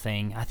this whole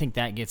thing? I think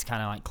that gets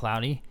kind of like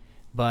cloudy,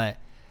 but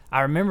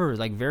I remember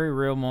like very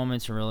real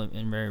moments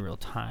and very real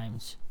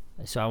times.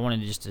 So I wanted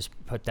to just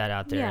put that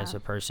out there as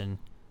a person,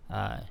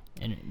 and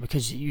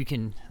because you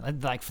can,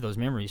 like, for those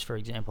memories, for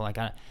example, like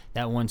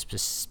that one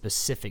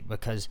specific,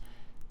 because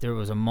there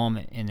was a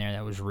moment in there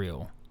that was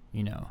real.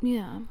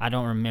 Yeah. I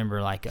don't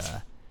remember like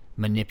a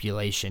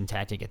manipulation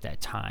tactic at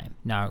that time.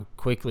 Now,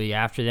 quickly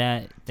after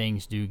that,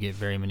 things do get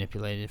very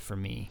manipulated for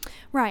me.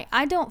 Right.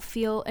 I don't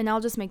feel, and I'll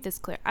just make this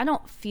clear, I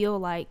don't feel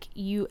like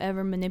you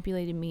ever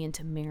manipulated me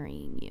into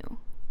marrying you.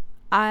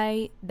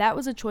 That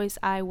was a choice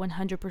I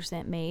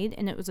 100% made,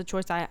 and it was a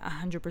choice I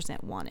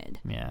 100% wanted.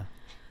 Yeah.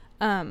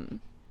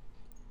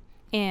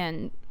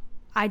 And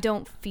I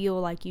don't feel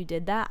like you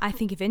did that. I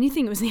think if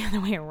anything, it was the other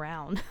way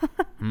around.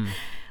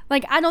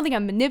 Like, I don't think I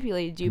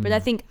manipulated you, but I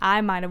think I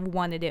might have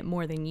wanted it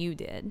more than you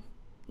did,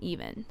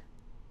 even.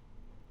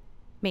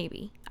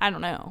 Maybe. I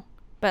don't know.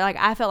 But, like,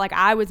 I felt like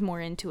I was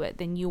more into it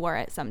than you were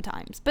at some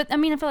times. But, I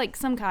feel like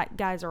some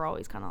guys are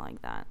always kind of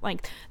like that.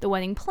 Like, the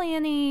wedding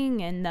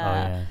planning and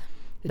the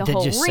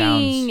whole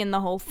ring and the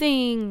whole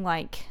thing.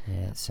 Like,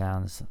 yeah, it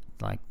sounds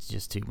like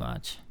just too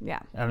much. Yeah.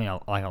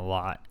 Like a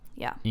lot.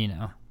 Yeah.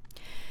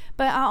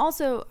 But I'll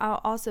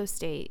also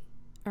state,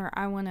 or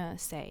I want to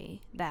say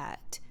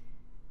that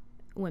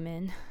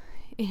women,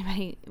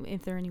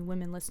 if there are any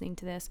women listening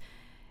to this,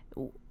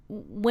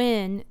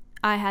 when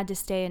I had to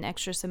stay an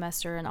extra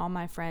semester and all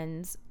my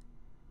friends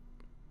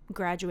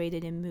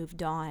graduated and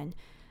moved on,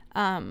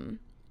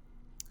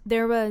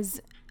 there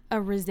was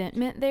a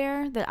resentment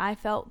there that I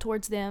felt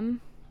towards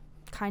them,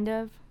 kind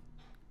of.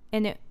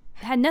 And it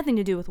had nothing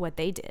to do with what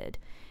they did.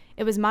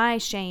 It was my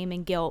shame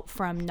and guilt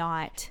from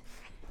not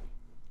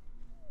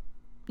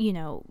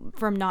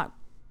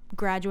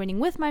graduating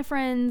with my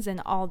friends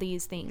and all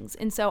these things.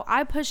 And so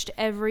I pushed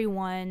every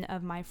one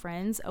of my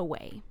friends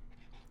away.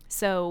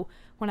 So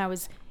when I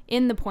was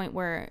in the point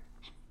where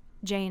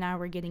Jay and I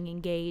were getting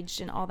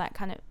engaged and all that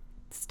kind of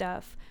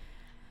stuff,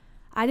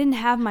 I didn't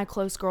have my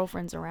close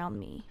girlfriends around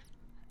me.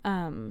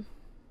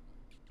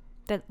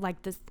 That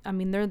like this, I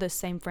mean, they're the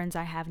same friends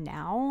I have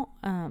now.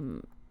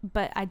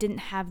 But I didn't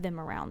have them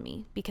around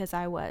me because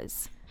I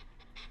was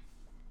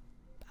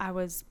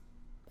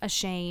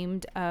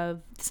ashamed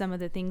of some of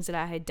the things that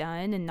I had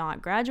done and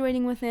not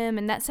graduating with them.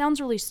 And that sounds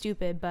really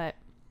stupid, but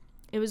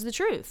it was the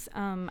truth.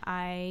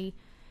 I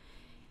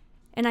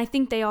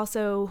think they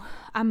also,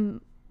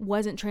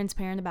 wasn't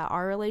transparent about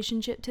our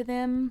relationship to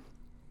them,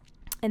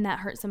 and that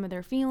hurt some of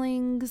their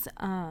feelings,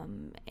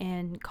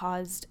 and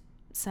caused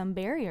some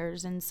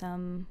barriers and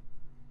some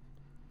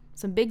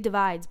big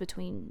divides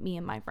between me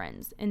and my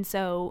friends. And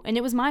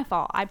it was my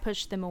fault. I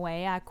pushed them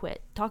away. I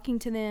quit talking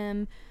to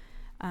them.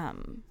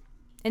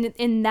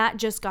 And that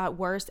just got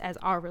worse as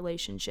our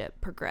relationship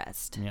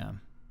progressed. Yeah.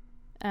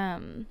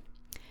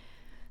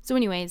 So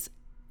anyways,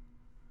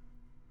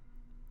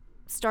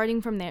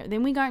 starting from there,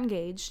 then we got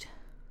engaged.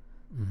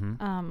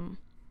 Mm-hmm.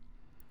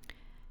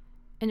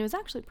 And it was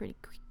actually pretty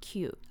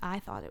cute. I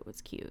thought it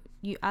was cute.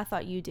 I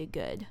thought you did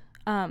good.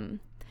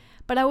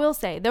 But I will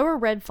say there were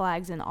red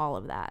flags in all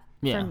of that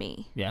for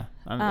me. Yeah.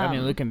 I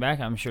mean, looking back,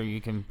 I'm sure you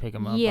can pick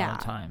them up all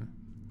the time.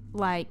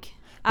 Like,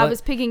 I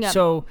was picking up.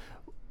 So,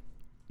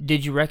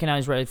 did you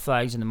recognize red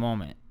flags in the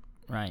moment?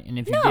 Right. And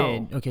if you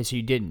did, okay, so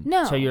you didn't.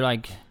 No. So you're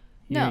like,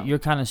 you're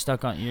kind of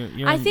stuck on,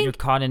 you're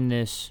caught in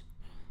this.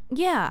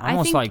 Yeah.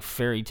 Almost like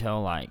fairy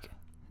tale like.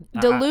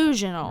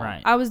 Delusional.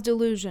 Right. I was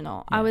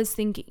delusional. Yeah. I was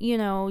thinking,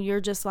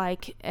 you're just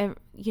like,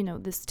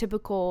 this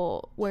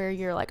typical where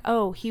you're like,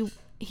 oh,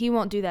 he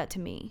won't do that to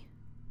me.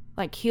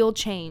 Like, he'll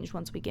change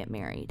once we get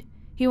married.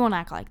 He won't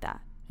act like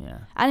that. Yeah.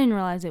 I didn't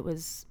realize it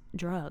was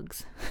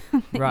drugs.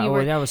 Right.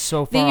 Well, that was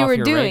so far that you off were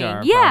your doing.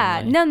 radar.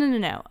 Yeah. Probably.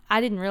 No.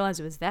 I didn't realize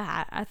it was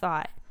that.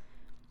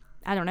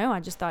 I don't know. I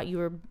just thought you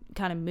were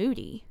kind of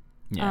moody.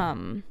 Yeah.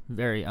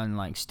 Very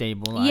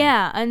stable. Like.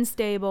 Yeah.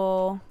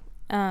 Unstable.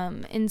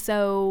 And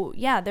so,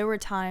 there were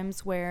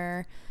times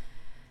where,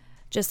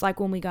 just like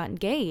when we got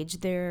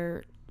engaged,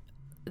 we're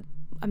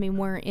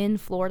in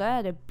Florida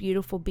at a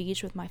beautiful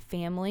beach with my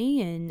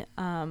family,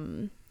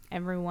 and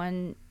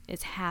everyone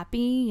is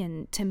happy.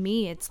 And to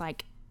me, it's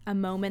like a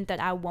moment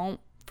that I won't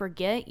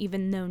forget,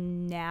 even though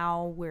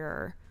now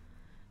we're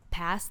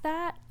past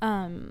that.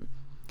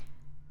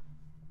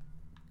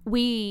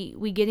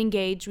 We get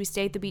engaged. We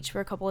stay at the beach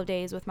for a couple of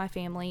days with my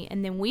family,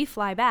 and then we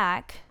fly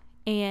back,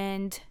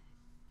 and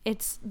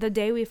it's the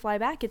day we fly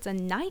back, it's a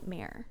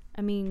nightmare.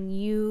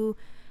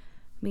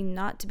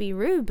 Not to be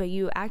rude, but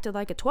you acted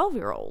like a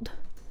 12-year-old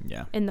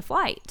in the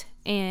flight,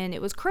 and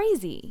it was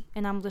crazy.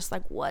 And I'm just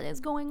like, what is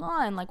going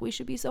on? Like, we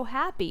should be so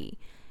happy.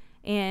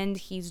 And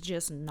he's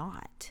just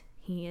not.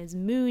 He is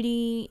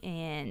moody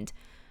and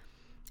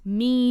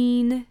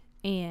mean,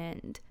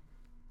 and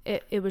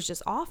it was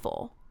just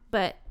awful.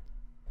 But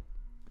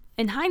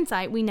in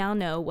hindsight, we now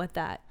know what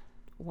that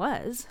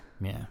was.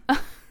 Yeah.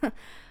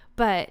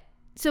 But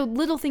so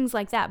little things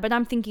like that. But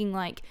I'm thinking,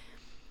 like,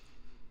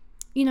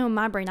 in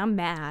my brain, I'm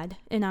mad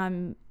and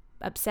I'm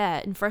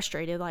upset and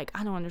frustrated. Like,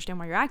 I don't understand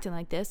why you're acting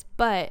like this.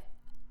 But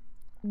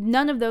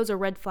none of those are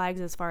red flags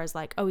as far as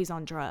like, oh, he's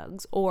on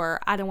drugs, or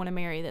I don't want to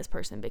marry this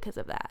person because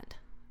of that.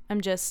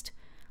 I'm just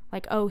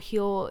like, oh,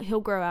 he'll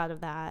grow out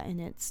of that. And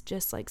it's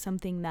just like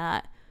something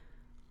that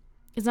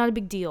is not a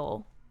big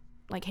deal.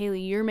 Like,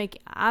 Haley,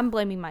 I'm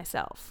blaming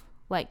myself.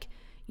 Like,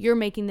 you're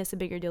making this a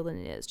bigger deal than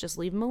it is. Just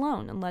leave him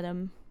alone and let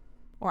him,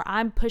 or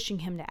I'm pushing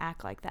him to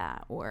act like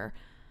that, or,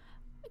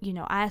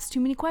 I asked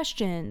too many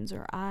questions,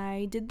 or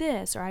I did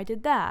this, or I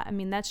did that.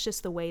 That's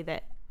just the way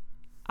that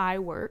I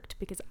worked,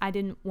 because I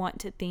didn't want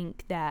to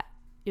think that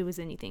it was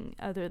anything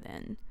other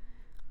than,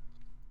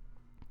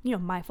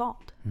 my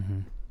fault.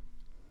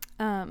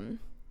 Mm-hmm.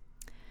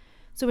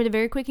 So we had a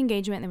very quick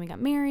engagement, then we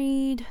got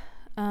married.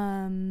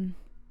 And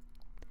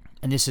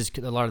this is,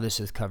 a lot of this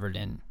is covered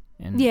in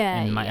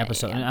my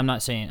episode. Yeah. And I'm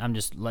not saying, I'm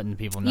just letting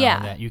people know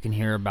that you can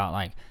hear about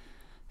like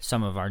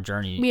some of our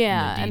journey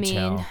in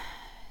detail.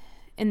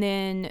 And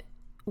then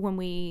when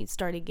we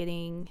started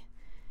getting,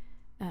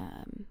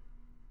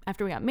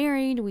 after we got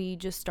married, we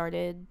just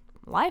started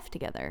life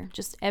together,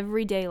 just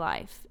everyday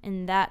life.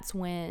 And that's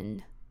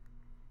when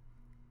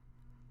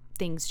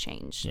things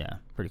changed. Yeah,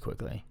 pretty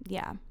quickly.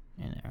 Yeah.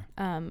 In there.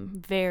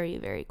 Very,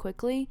 very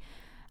quickly.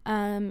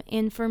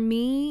 And for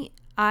me,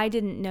 I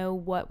didn't know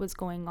what was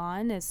going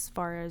on as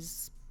far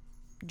as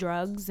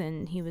drugs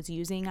and he was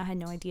using. I had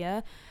no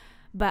idea.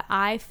 But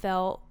I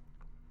felt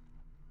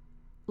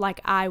like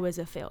I was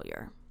a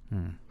failure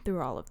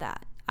through all of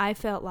that. I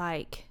felt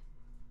like,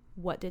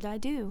 what did I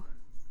do?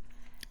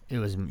 it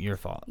was your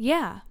fault.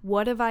 Yeah.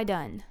 What have I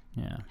done?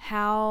 Yeah.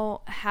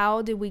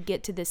 How did we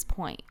get to this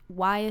point?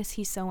 Why is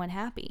he so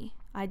unhappy?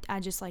 I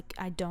just like,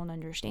 I don't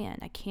understand.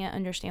 I can't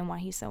understand why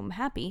he's so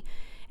unhappy.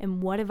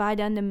 And what have I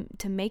done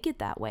to make it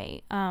that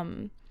way?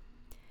 And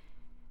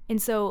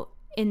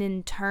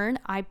in turn,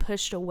 I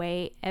pushed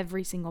away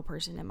every single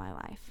person in my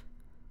life.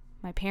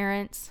 My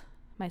parents,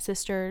 my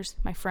sisters,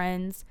 my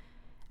friends,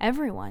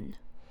 everyone.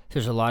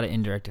 There's a lot of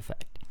indirect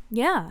effect.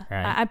 Yeah.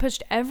 Right. I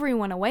pushed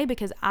everyone away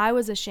because I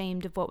was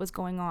ashamed of what was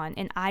going on,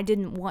 and I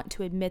didn't want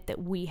to admit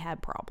that we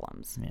had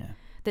problems. Yeah.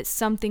 That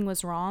something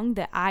was wrong,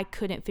 that I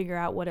couldn't figure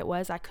out what it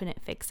was. I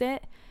couldn't fix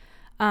it.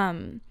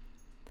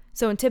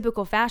 So in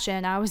typical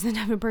fashion, I was the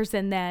type of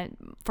person that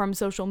from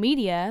social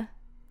media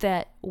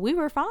that we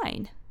were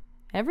fine.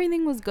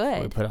 Everything was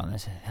good. We put on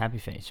this happy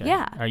face, right?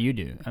 Yeah. Or you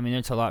do. I mean,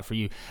 it's a lot for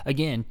you.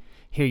 Again,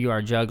 here you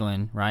are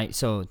juggling, right?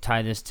 So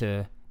tie this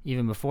to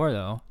even before,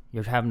 though.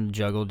 You're having to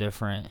juggle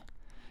different.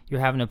 You're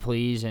having to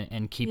please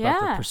and keep up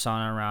the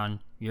persona around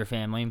your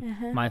family,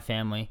 my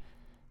family,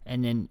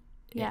 and then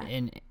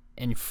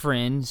and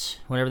friends,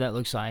 whatever that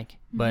looks like.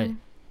 But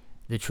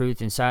the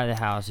truth inside of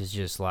the house is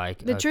just like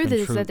the truth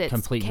is that it's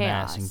complete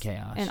chaos mess and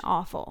chaos and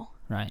awful.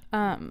 Right.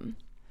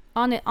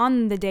 On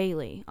the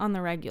daily, on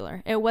the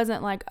regular. It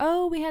wasn't like,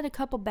 oh, we had a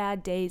couple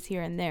bad days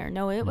here and there.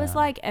 No, it was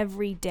like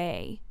every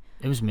day.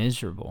 It was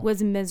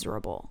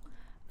miserable.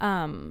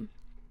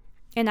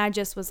 And I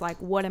just was like,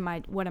 what am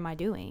I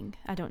doing?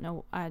 I don't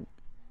know.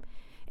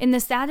 And the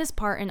saddest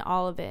part in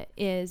all of it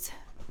is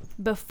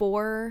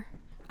before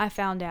I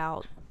found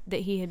out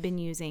that he had been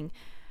using,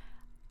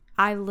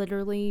 I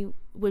literally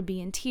would be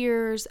in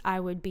tears. I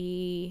had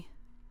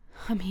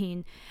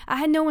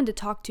no one to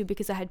talk to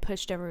because I had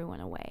pushed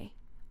everyone away.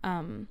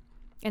 And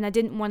I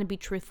didn't want to be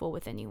truthful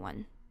with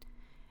anyone.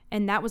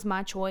 And that was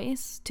my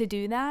choice to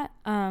do that.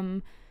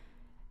 And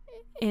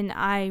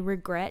I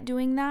regret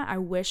doing that. I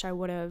wish I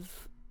would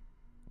have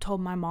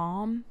told my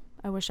mom.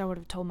 I wish I would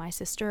have told my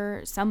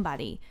sister,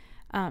 somebody.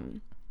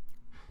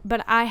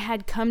 But I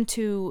had come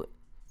to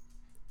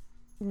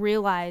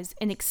realize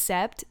and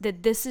accept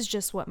that this is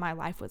just what my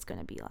life was going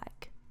to be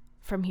like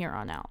from here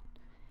on out.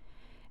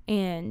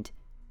 And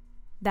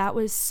that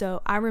was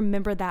so, I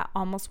remember that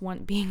almost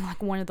being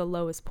like one of the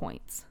lowest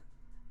points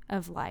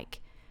of like,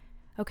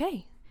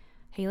 okay,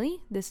 Haley,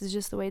 this is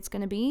just the way it's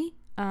going to be.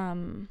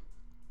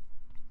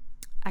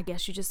 I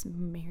guess you just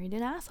married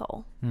an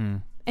asshole.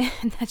 And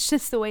that's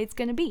just the way it's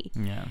going to be.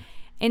 Yeah.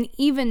 And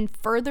even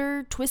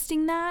further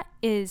twisting that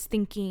is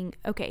thinking,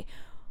 okay,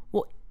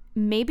 well,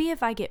 maybe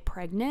if I get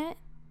pregnant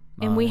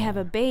and we have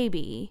a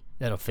baby,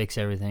 that'll fix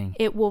everything.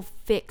 It will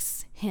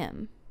fix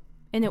him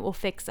and it will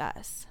fix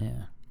us.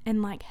 Yeah.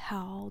 And like,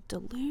 how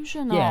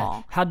delusional.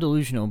 Yeah, how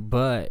delusional,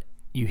 but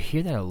you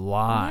hear that a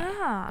lot.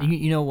 Yeah.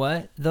 You know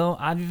what, though?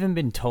 I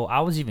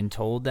was even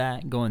told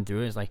that going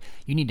through it, it's like,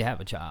 you need to have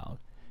a child.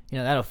 You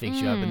know, that'll fix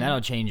you up and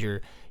that'll change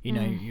your,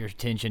 your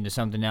attention to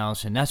something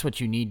else. And that's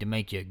what you need to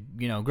make you,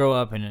 grow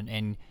up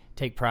and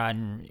take pride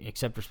and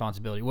accept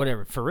responsibility,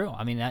 whatever. For real.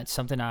 I mean, that's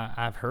something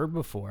I've heard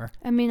before.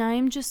 I mean, I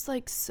am just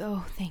like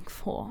so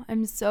thankful.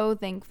 I'm so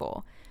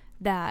thankful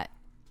that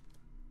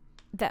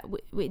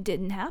it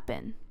didn't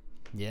happen.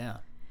 Yeah.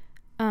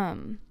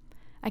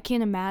 I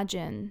can't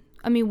imagine.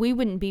 I mean, we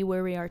wouldn't be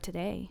where we are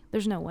today.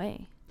 There's no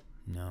way.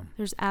 No.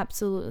 There's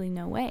absolutely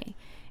no way.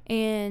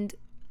 And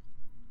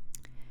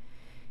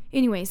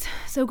anyways,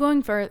 so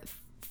going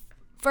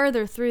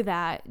further through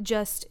that,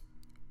 just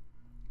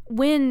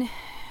when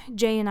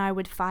Jay and I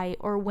would fight,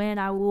 or when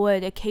I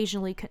would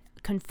occasionally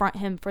confront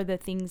him for the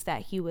things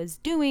that he was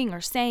doing or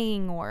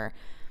saying, or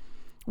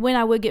when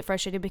I would get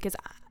frustrated, because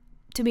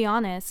to be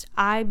honest,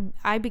 I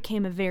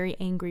became a very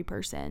angry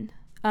person.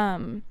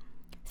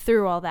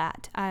 Through all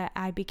that,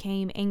 I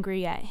became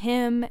angry at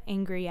him,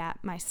 angry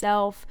at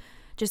myself,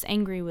 just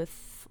angry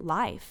with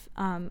life.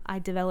 I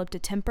developed a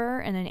temper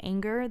and an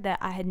anger that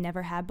I had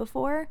never had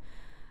before.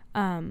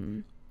 I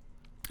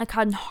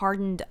kind of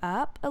hardened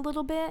up a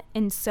little bit.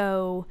 And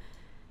so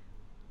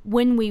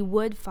when we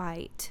would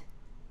fight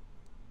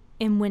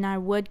and when I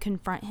would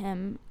confront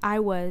him, I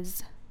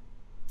was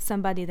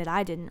somebody that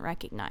I didn't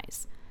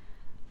recognize.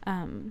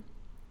 And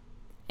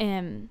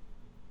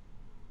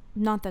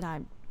not that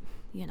I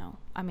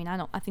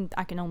think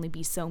I can only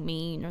be so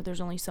mean, or there's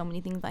only so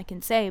many things I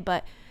can say,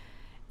 but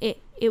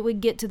it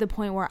would get to the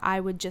point where I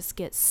would just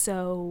get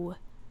so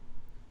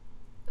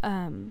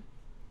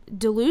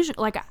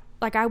delusional,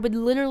 like I would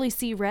literally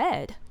see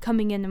red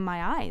coming into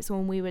my eyes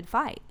when we would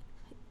fight,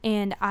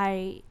 and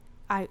I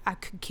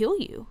could kill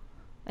you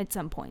at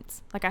some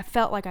points. Like, I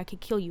felt like I could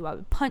kill you. I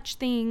would punch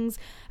things,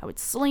 I would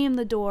slam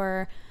the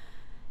door.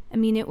 I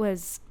mean, it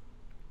was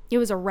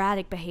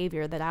erratic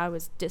behavior that I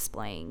was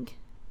displaying.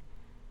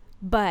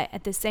 But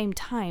at the same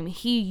time,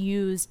 he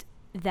used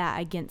that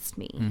against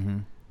me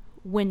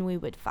when we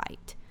would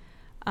fight,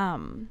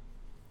 and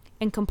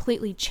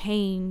completely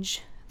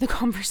change the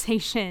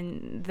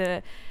conversation.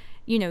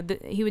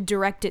 He would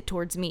direct it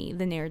towards me,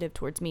 the narrative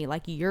towards me,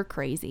 like, you're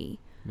crazy.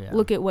 Yeah.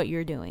 Look at what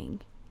you're doing.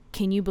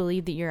 Can you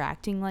believe that you're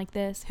acting like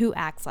this? Who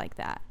acts like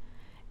that?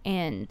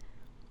 And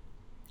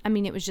I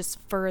mean, it was just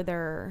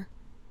further,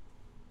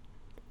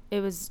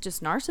 it was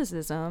just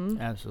narcissism.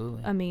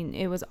 Absolutely. I mean,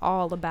 it was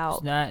all about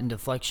it's that and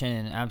deflection,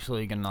 and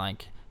absolutely gonna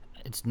like,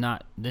 it's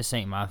not, this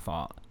ain't my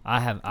fault.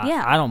 I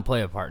don't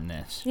play a part in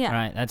this. Yeah.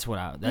 Right. That's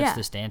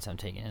the stance I'm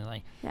taking. Is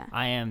like,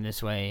 I am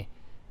this way.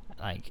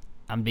 Like,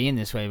 I'm being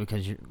this way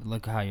because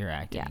look how you're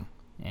acting.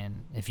 Yeah.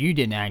 And if you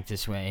didn't act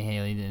this way,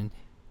 Haley, then,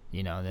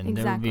 then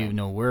there would be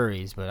no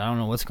worries. But I don't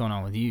know what's going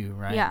on with you,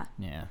 right? Yeah.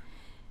 Yeah.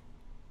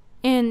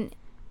 And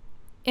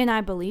I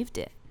believed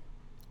it.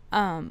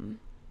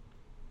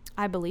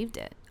 I believed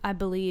it. I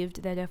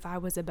believed that if I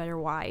was a better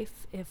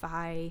wife, if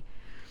I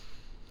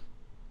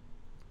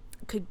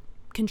could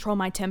control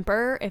my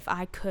temper, if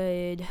I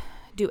could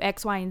do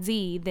X, Y, and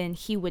Z, then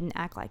he wouldn't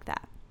act like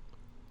that,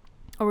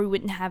 or we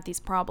wouldn't have these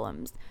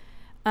problems.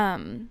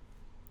 In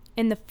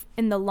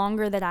the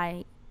longer that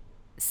I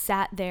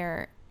sat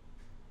there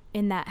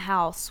in that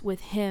house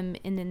with him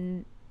and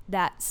in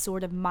that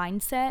sort of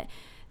mindset,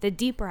 the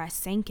deeper I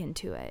sank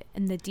into it,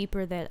 and the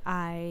deeper that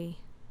I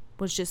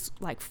was just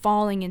like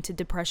falling into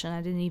depression.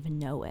 I didn't even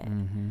know it.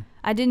 Mm-hmm.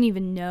 I didn't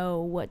even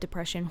know what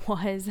depression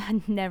was.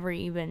 I never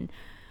even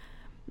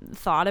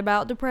thought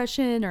about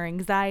depression or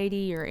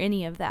anxiety or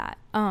any of that.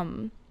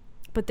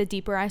 But the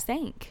deeper I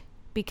sank,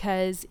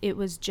 because it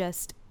was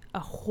just a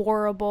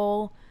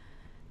horrible,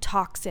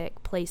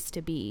 toxic place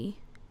to be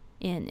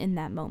in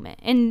that moment.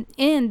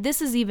 And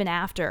this is even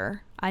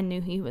after I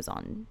knew he was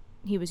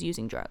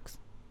using drugs.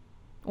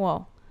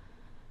 Well,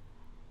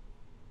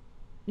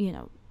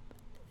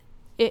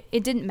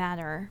 it didn't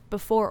matter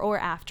before or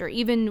after.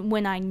 Even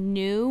when I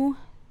knew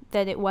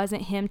that it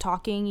wasn't him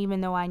talking,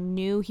 even though I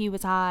knew he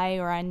was high,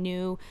 or I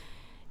knew,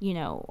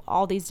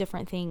 all these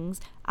different things,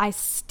 I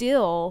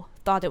still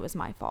thought it was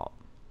my fault.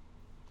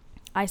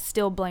 I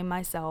still blamed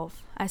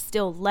myself. I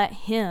still let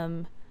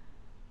him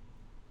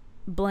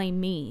blame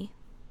me,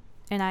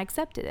 and I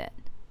accepted it.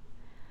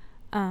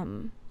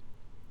 And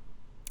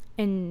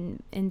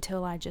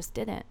until I just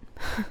didn't.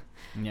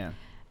 Yeah.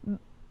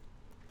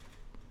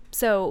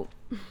 So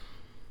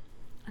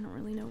I don't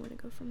really know where to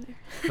go from there.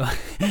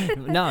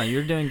 No,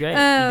 you're doing great.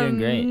 You're doing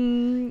great.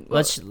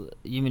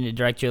 You mean to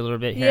direct you a little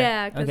bit here?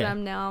 Yeah, because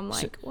I'm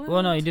like, what?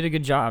 Well, no, you did a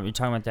good job. You're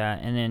talking about that,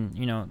 and then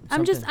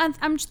I'm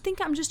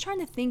just trying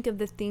to think of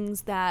the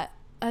things that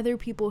other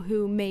people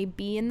who may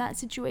be in that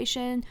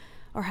situation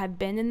or have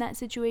been in that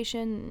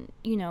situation,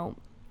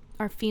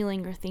 are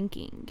feeling or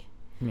thinking.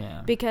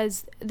 Yeah.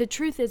 Because the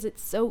truth is,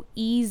 it's so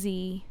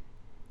easy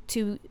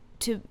to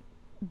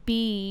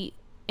be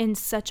in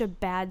such a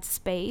bad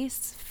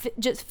space,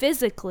 just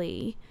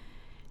physically,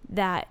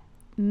 that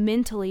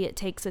mentally it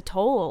takes a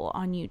toll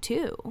on you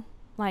too.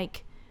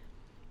 Like,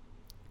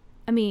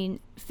 I mean,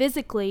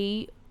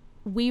 physically,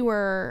 we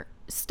were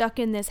stuck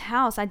in this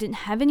house. I didn't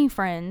have any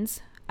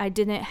friends. I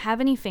didn't have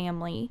any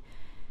family.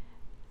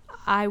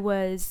 I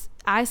was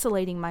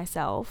isolating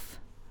myself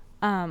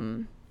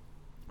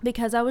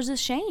because I was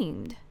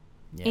ashamed.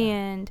 Yeah.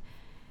 And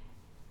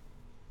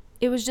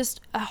it was just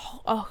a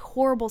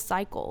horrible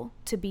cycle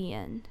to be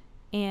in,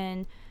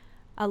 and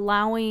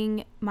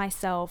allowing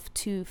myself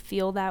to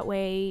feel that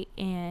way,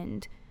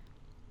 and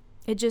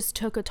it just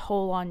took a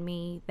toll on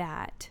me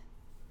that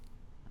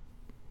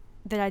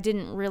I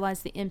didn't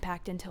realize the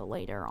impact until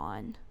later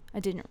on. I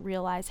didn't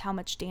realize how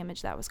much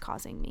damage that was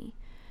causing me.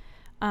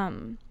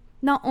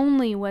 Not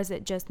only was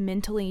it just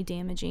mentally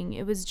damaging,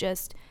 it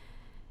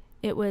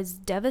was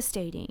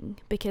devastating,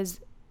 because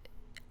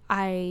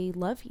I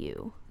love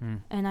you,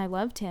 and I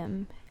loved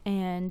him,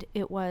 and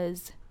it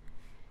was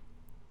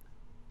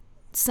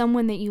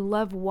someone that you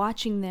love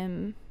watching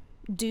them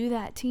do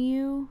that to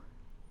you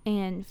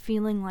and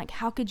feeling like,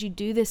 how could you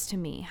do this to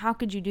me? How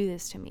could you do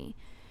this to me?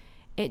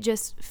 It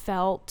just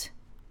felt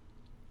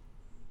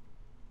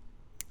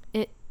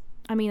it.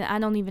 I mean, I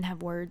don't even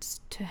have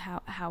words to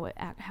how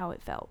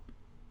it felt.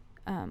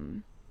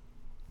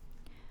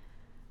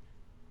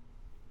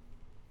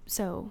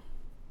 So,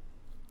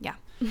 yeah.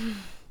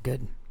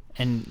 Good.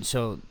 And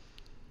so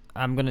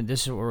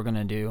this is what we're going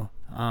to do.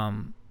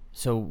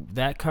 So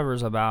that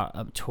covers about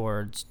up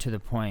towards to the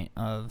point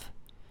of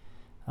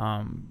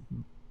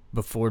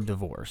before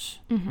divorce,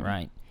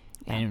 right?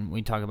 Yeah. And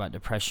we talk about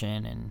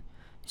depression and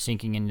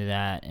sinking into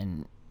that.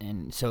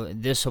 And so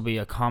this will be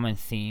a common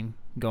theme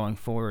going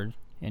forward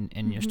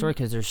in your story,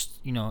 because there's,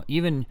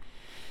 even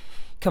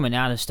coming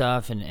out of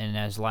stuff and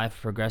as life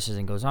progresses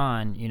and goes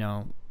on,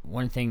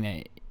 one thing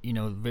that,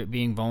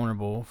 being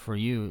vulnerable for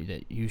you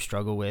that you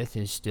struggle with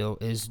is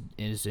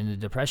in the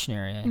depression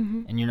area,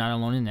 and you're not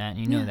alone in that, and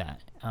you know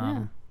that.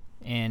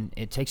 And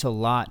it takes a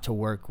lot to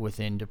work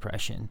within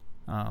depression.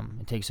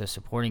 It takes a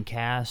supporting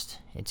cast.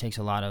 It takes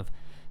a lot of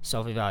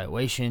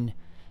self-evaluation,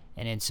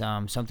 and it's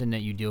something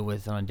that you deal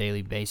with on a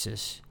daily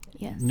basis.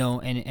 Yes. No,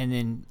 and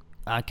then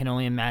I can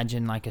only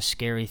imagine like a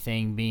scary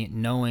thing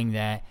knowing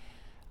that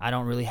I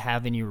don't really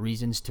have any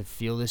reasons to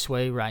feel this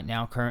way right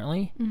now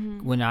currently,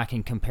 when I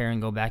can compare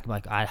and go back and be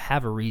like, I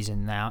have a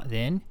reason now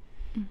then,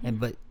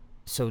 but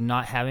so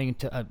not having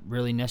to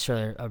really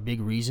necessarily a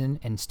big reason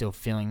and still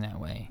feeling that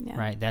way, Yeah.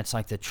 right? That's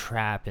like the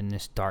trap in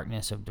this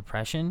darkness of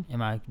depression.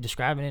 Am I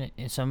describing it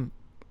in some,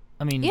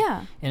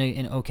 Yeah. in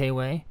an okay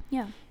way?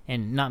 Yeah.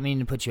 And not meaning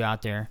to put you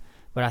out there,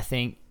 but I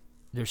think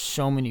there's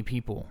so many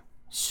people,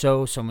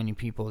 so many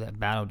people that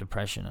battle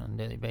depression on a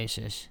daily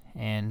basis,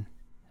 and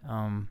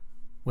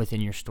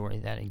within your story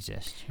that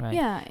exists, right?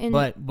 Yeah. And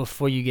But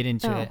before you get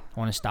into it, I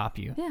want to stop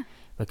you. Yeah.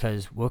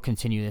 Because we'll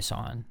continue this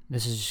on.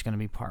 This is just going to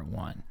be part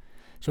 1.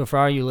 So for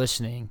all you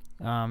listening,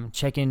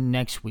 check in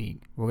next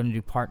week. We're going to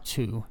do part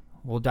 2.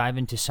 We'll dive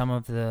into some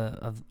of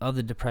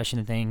the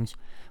depression things.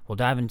 We'll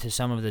dive into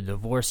some of the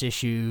divorce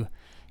issue,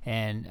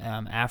 and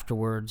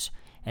afterwards,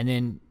 and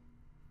then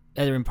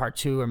either in part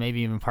 2 or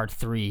maybe even part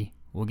 3,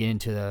 we'll get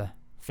into the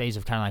phase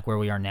of kind of like where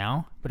we are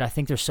now. But I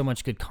think there's so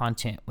much good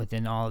content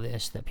within all of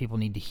this that people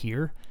need to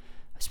hear,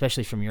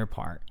 especially from your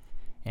part.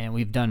 And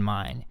we've done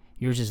mine.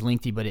 Yours is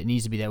lengthy, but it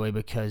needs to be that way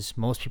because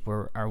most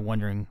people are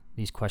wondering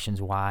these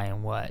questions, why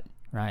and what,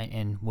 right?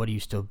 And what are you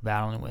still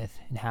battling with,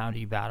 and how do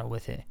you battle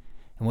with it?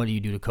 And what do you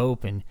do to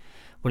cope, and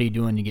what are you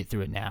doing to get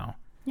through it now?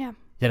 Yeah. Is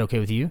that okay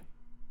with you?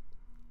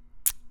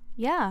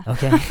 Yeah.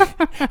 Okay.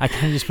 I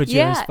kind of just put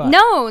you on the spot.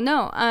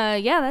 No.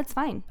 Yeah, that's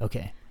fine.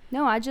 Okay.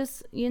 No, I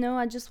just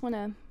want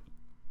to,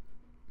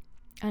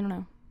 I don't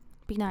know,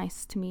 be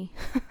nice to me.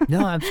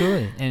 No,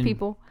 absolutely. And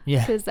people.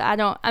 Yeah. Because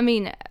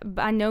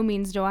by no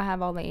means do I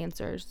have all the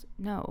answers.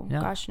 No.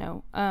 Gosh,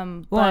 no.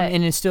 Well, but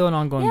and it's still an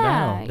ongoing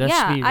battle.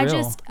 Let's be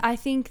real. I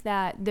think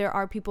that there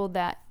are people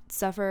that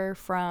suffer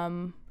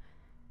from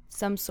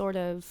some sort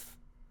of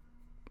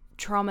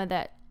trauma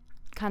that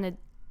kind of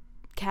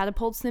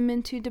catapults them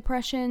into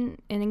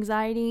depression and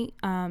anxiety.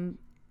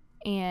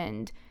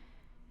 And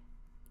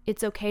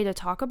it's okay to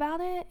talk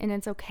about it, and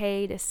it's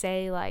okay to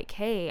say like,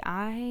 hey,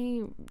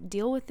 I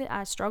deal with it.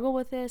 I struggle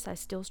with this. I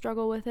still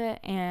struggle with it.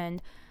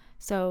 And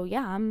so,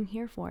 yeah, I'm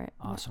here for it.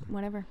 Awesome.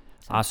 Whatever.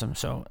 So. Awesome.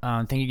 So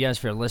thank you guys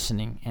for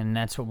listening, and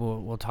that's what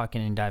we'll talk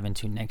in and dive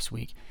into next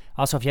week.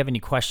 Also, if you have any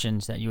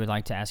questions that you would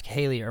like to ask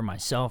Haley or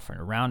myself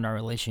or around our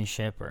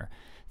relationship or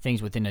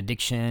things within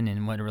addiction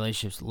and what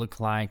relationships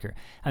look like, or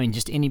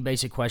just any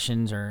basic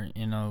questions, or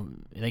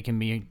they can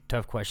be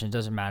tough questions,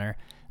 doesn't matter.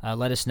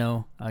 Let us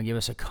know. Give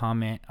us a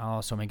comment. I'll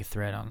also make a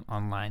thread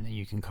online that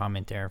you can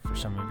comment there for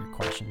some of your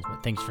questions.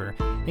 But thanks for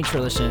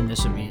listening.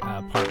 This will be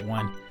part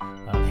 1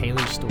 of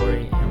Haley's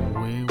story,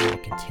 and we will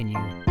continue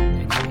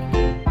next week.